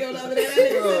me the video the other day. I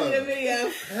didn't send me the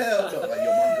video. Hell no. Like, yo,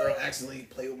 my girl actually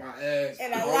played with my ass.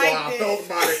 And I don't know liked how I it. felt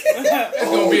about it. It's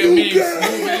gonna be a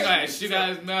meme. Moving like shit out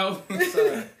his mouth.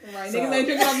 Right, niggas ain't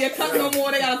drinking off your cup no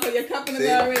more. They gotta put your cup in the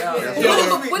garbage. Yo,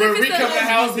 when we come to the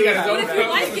house, he got What his if own you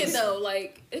cup. like it though?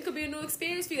 Like, it could be a new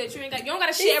experience for you that you ain't got. You don't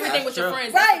gotta share everything with your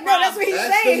friends. Right, no, that's what he's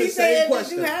That's saying. the He's same saying that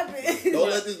question. you happen. Don't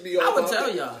let this be all I would about tell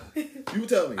it. y'all. You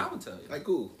tell me. I would tell you. Like,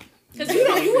 cool. Because you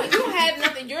don't have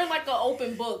nothing. You're like an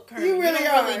open book. Currently. You really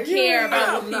don't really are. care about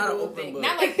I'm what not an people open think. book.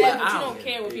 Not like that, but I you don't don't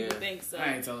care what care. people think. So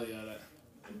I ain't telling y'all that.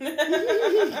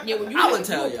 Yeah, when I would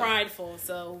tell you. Prideful,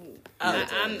 so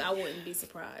I wouldn't be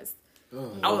surprised.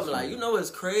 I would be like, you know what's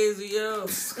crazy, yo? And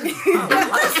then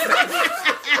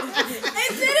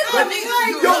it's gonna be like,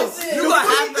 you gonna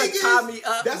have to tie me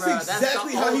up, That's bro.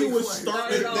 exactly how he was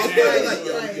starting.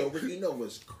 Like, yo, Rick, you know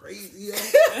what's crazy, yo?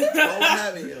 All I'm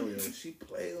having, yo, she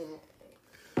played on.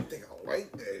 I think I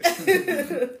like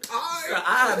that.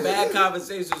 I had bad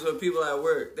conversations with people at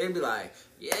work. They'd be like,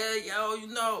 yeah, yo, you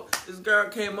know, this girl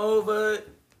came over.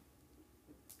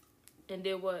 And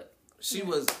did what? She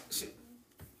was...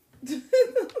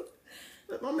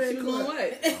 My man, She doing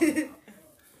what?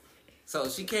 So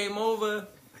she came over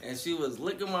and she was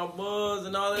licking my balls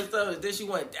and all that stuff. And then she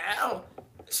went down.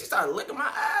 She started licking my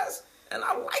ass. And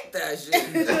I like that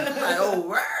shit. Like, oh,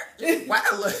 word. Wow.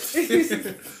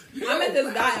 I met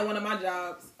this guy at one of my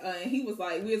jobs, and he was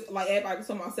like, everybody was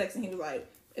talking about sex, and he was like,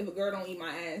 if a girl don't eat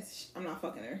my ass, I'm not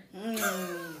fucking her.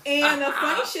 And the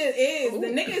funny shit is, the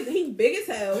nigga, he big as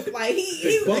hell. Like,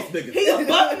 he's buff nigga. He's a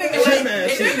buff nigga. Gym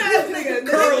ass nigga.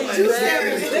 Curl like the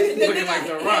nigga like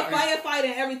the rock. Firefighter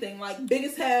and everything. Like, big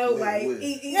as hell.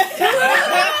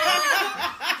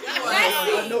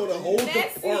 I know the whole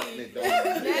department, dog.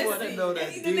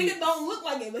 The nigga don't look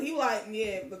like it, but he like,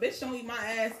 yeah, the bitch don't eat my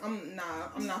ass. I'm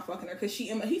not fucking her because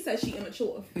he said she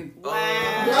immature.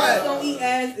 Wow. Girls don't eat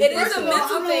ass. It is a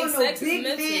mental thing. Sex big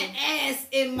is mental. man ass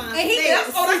in my And face.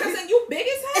 that's all I can say. You big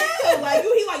as hell. Like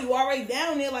you already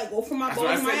down there. Like go from my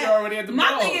balls to my ass. Already at the my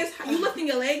balls. thing is, you lifting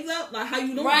your legs up. Like how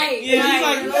you doing? Right. Yeah,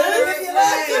 right.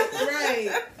 Right.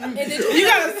 And then You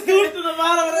gotta scoot to the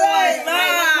bottom of the like, nah.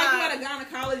 Like you got a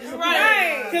gynecologist.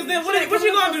 Right. Because then what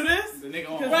you gonna do this? The nigga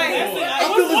on all Right. fours.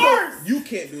 What's worse? You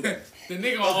can't do that. The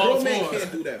nigga on A all grown man fours.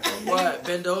 can't do that, bro. What?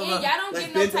 Bend over? y'all don't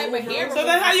Like get no type of hair. So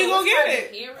then how you gonna get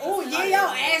it? Oh yeah, your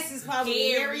ass is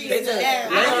probably hairy They as just- hell.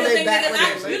 I don't They think back niggas.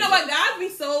 with their You know what? Guys be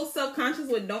so self-conscious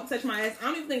with don't touch my ass. I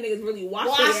don't even think niggas really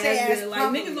wash their ass good. Like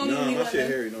niggas don't even Nah, be my like shit that.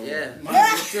 hairy, no. Yeah.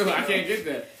 Mine too. I can't get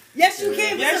that. Yes, you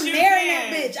can. Put Yes, some you nair in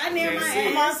can. that bitch. I nair my I'm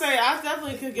ass. gonna say I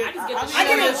definitely could get. I just get the I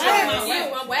get it shit wax. out.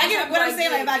 I get what I'm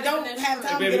saying. Like if I don't have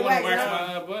time to Baby, get a wanna wax, wax no.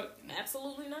 my butt?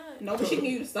 Absolutely not. No, but she can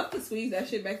use stuff to squeeze that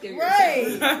shit back there. Right.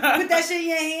 Put that shit in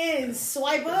your hand and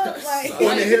swipe up. Like Oh,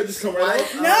 and the hair just come right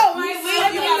off? You no,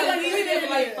 gotta leave it there for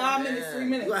like 5 minutes, 3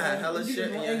 minutes. You gotta have hella shit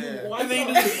in your hand. And then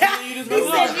you just He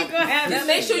said you gonna have Now to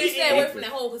make sure you stay away from that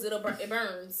hole because it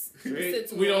burns.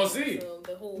 We don't see. So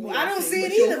the whole I don't see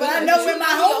it either, but I know where my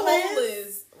hole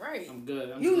is. Right. I'm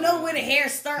good. You know where the hair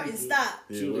start and stop.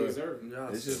 Julie is her.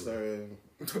 It's just I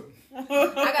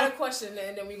got a question,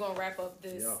 and then we're gonna wrap up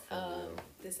this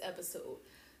this episode.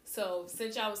 So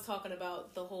since y'all was talking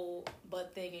about the whole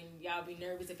butt thing, and y'all be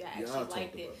nervous if y'all actually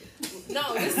liked it.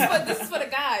 No, this is for the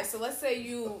guys. So let's say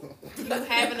you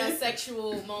having a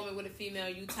sexual moment with a female,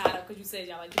 you tied up because you said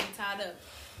y'all like to be tied up,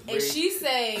 and she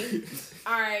say,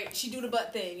 all right, she do the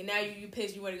butt thing, and now you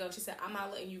pissed, you want to go. She said, I'm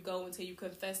not letting you go until you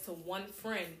confess to one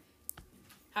friend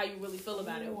how you really feel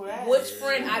about it. Which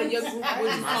friend out of your group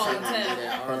would you call and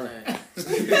tell?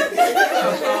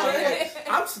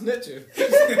 I'm snitching.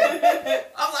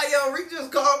 I'm like, yo, Rick just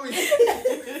called me.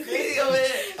 He's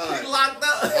locked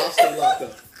up. I'll stay locked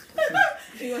up.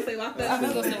 You gonna say locked up? I'm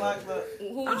gonna say locked up.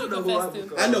 Who would you confess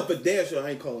to? I know for damn sure I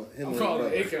ain't calling him. I'm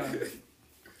calling Akon.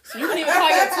 So you wouldn't even call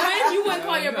your twin? You wouldn't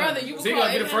call your brother. You would He call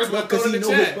gonna be the first one Because throwing he in the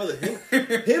know his chat. brother.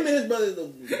 Him and his brother,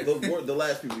 the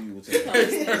last people you would tell.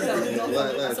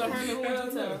 So Herman, who would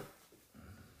you tell?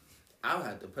 I'll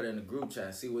have to put in the group chat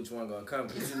and see which one gonna come.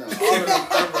 Because, you know, all of them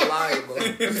unreliable.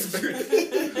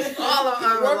 All of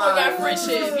them Work on your unreliable.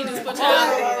 friendship. He just put All y'all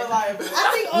out unreliable. I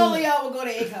think all of y'all would go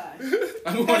to Akon.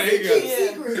 I'm going to Akon.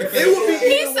 It would be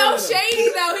He's so shady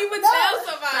though. He would tell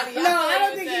somebody. No, I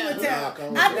don't think he would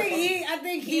tell. Nah, I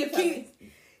think he keep.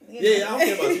 Yeah, I don't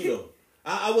care about you though.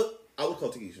 I would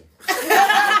call Takesha.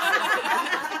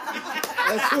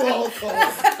 That's who I would call.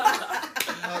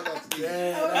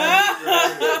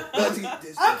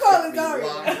 I'm calling Dario.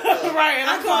 Right, and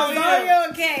I'm calling you. Dario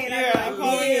and Kay. Yeah, I'm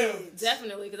calling you.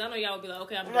 Definitely, because I know y'all would be like,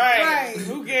 okay, I'm done. Right.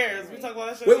 Who cares? We talk about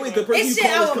that shit. Wait, the person It's you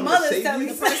shit call is our coming to mothers save tell me.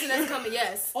 you? The person that's coming,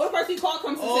 yes. Only person you call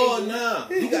comes to Oh, save you. nah.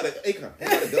 He got an Akon. He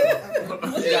got a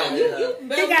gun.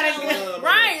 He got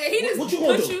Right, he just What you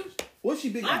gonna put do? you. What's she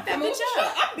big? Lock that I'm bitch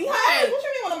up. I'm behind. What you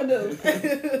mean what I'm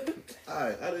gonna do?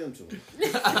 Alright, I did him too. You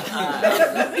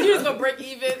just gonna break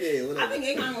even. Yeah, I whatever. think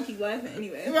Akon gonna keep laughing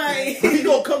anyway. Right. He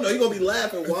gonna come though. He gonna be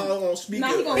laughing while I'm on speaker. Nah,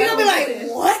 he He gonna be like,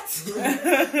 what?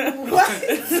 What?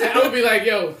 I would be like,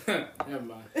 yo, never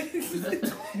mind.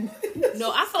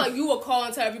 No, I feel like you would call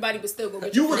and tell everybody, but still go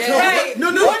get You your would friend. tell Right.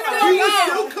 No, He he would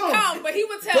still still come. But he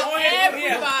would tell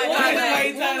everybody.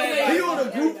 He He on a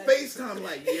group FaceTime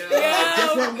like, yeah,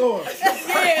 guess where I'm going.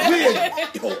 Yeah,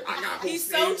 Yo, I got He's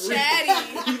so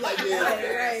chatty. He like,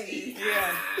 yeah, Right.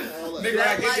 Yeah. Nigga,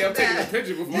 I get you. I'm taking a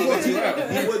picture before I let you out.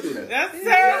 You would do that. That's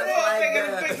terrible. Like Taking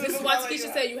that. a picture This is of why somebody Takesha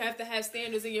else. said you have to have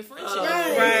standards in your friendship.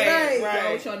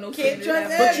 Right. Y'all know Can't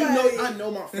trust But you everybody. know, I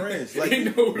know my friends. Like, You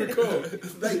know who to call.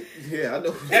 like, yeah, I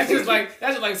know. That's just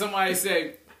like somebody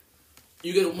say,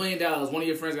 you get $1 million, one of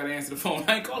your friends got to answer the phone.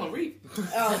 I ain't calling Reed.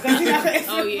 Oh, 'cause you know-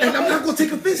 Oh And yeah. I'm not gonna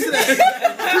take offense to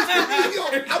that. Yo,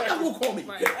 I'm not gonna call me.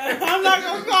 Right. I'm not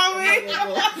gonna call me.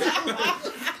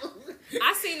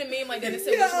 I seen the meme like that. It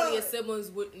said which one of your siblings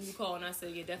wouldn't you call, and I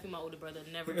said, yeah, definitely my older brother.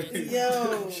 Never answered.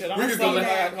 Yo. Shit, We I'm just so gonna let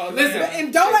mad. her call Listen, them.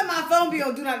 And don't let my phone be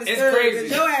on Do Not Disturb. crazy.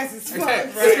 Because your ass is fucked.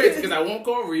 It's crazy because I won't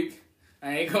call Reek.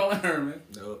 I ain't calling Herman.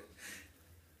 No.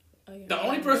 Oh, yeah. The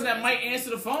only person that might answer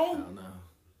the phone No.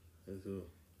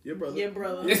 Your brother. Your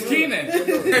brother. is Keenan.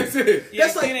 That's it.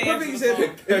 That's like Keenan perfect answers the example.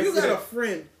 phone. If you got a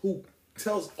friend who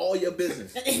tells all your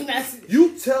business, And that's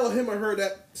you tell him or her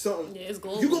that something. Yeah, it's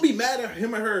global. You gonna be mad at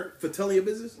him or her for telling your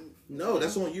business? No,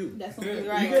 that's on you. That's something You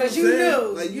right. get what I'm Because you saying?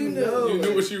 knew. Like, You knew. know. You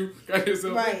knew what you got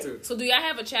yourself Right. into. So do y'all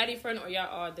have a chatty friend, or y'all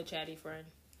are the chatty friend?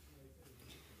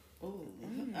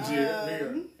 Yeah,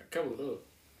 a couple of those.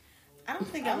 I don't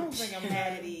think I'm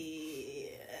chatty.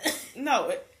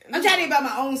 no. I'm chatty about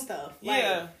my own stuff. Like,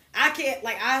 Yeah. I can't,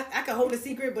 like, I can hold a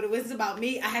secret, but if it's about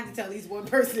me, I have to tell at least one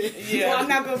person. Yeah, Or I'm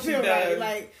not going to she feel right. does.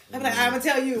 Like, I'm like, I'm going to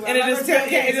tell you. And it I'm just not gonna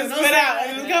tell it Kay, just so spit don't out. say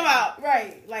It just that. come out.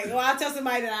 Right. Like, or I'll tell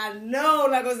somebody that I know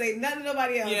I'm not going to say nothing to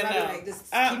nobody else. Yeah, I'll no. be like,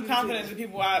 just I'm keep it confident to the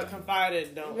people I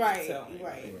confided don't Right, tell me.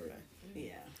 right.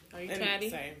 Yeah. Are you And chatty?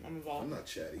 Same. I'm involved. I'm not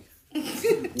chatty.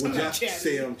 Would y'all chatty.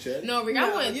 say I'm chatty? No, Rick,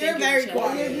 I wouldn't you're think very you're chatty.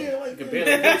 quiet. I could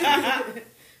barely get you.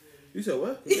 You said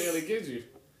what? Could barely get you.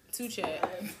 Too chat.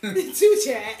 Too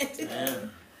chat.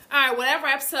 All right, well, that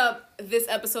wraps up this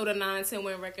episode of 910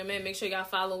 Wouldn't Recommend. Make sure y'all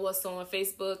follow us on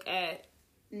Facebook at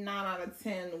 9 out of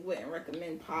 10 wouldn't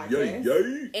recommend podcast. Yay,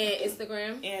 yay. and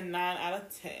Instagram. And 9 out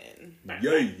of 10.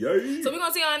 Yay, yay. So we're going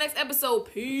to see you on the next episode.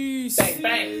 Peace. Bang,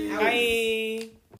 bang. Bye.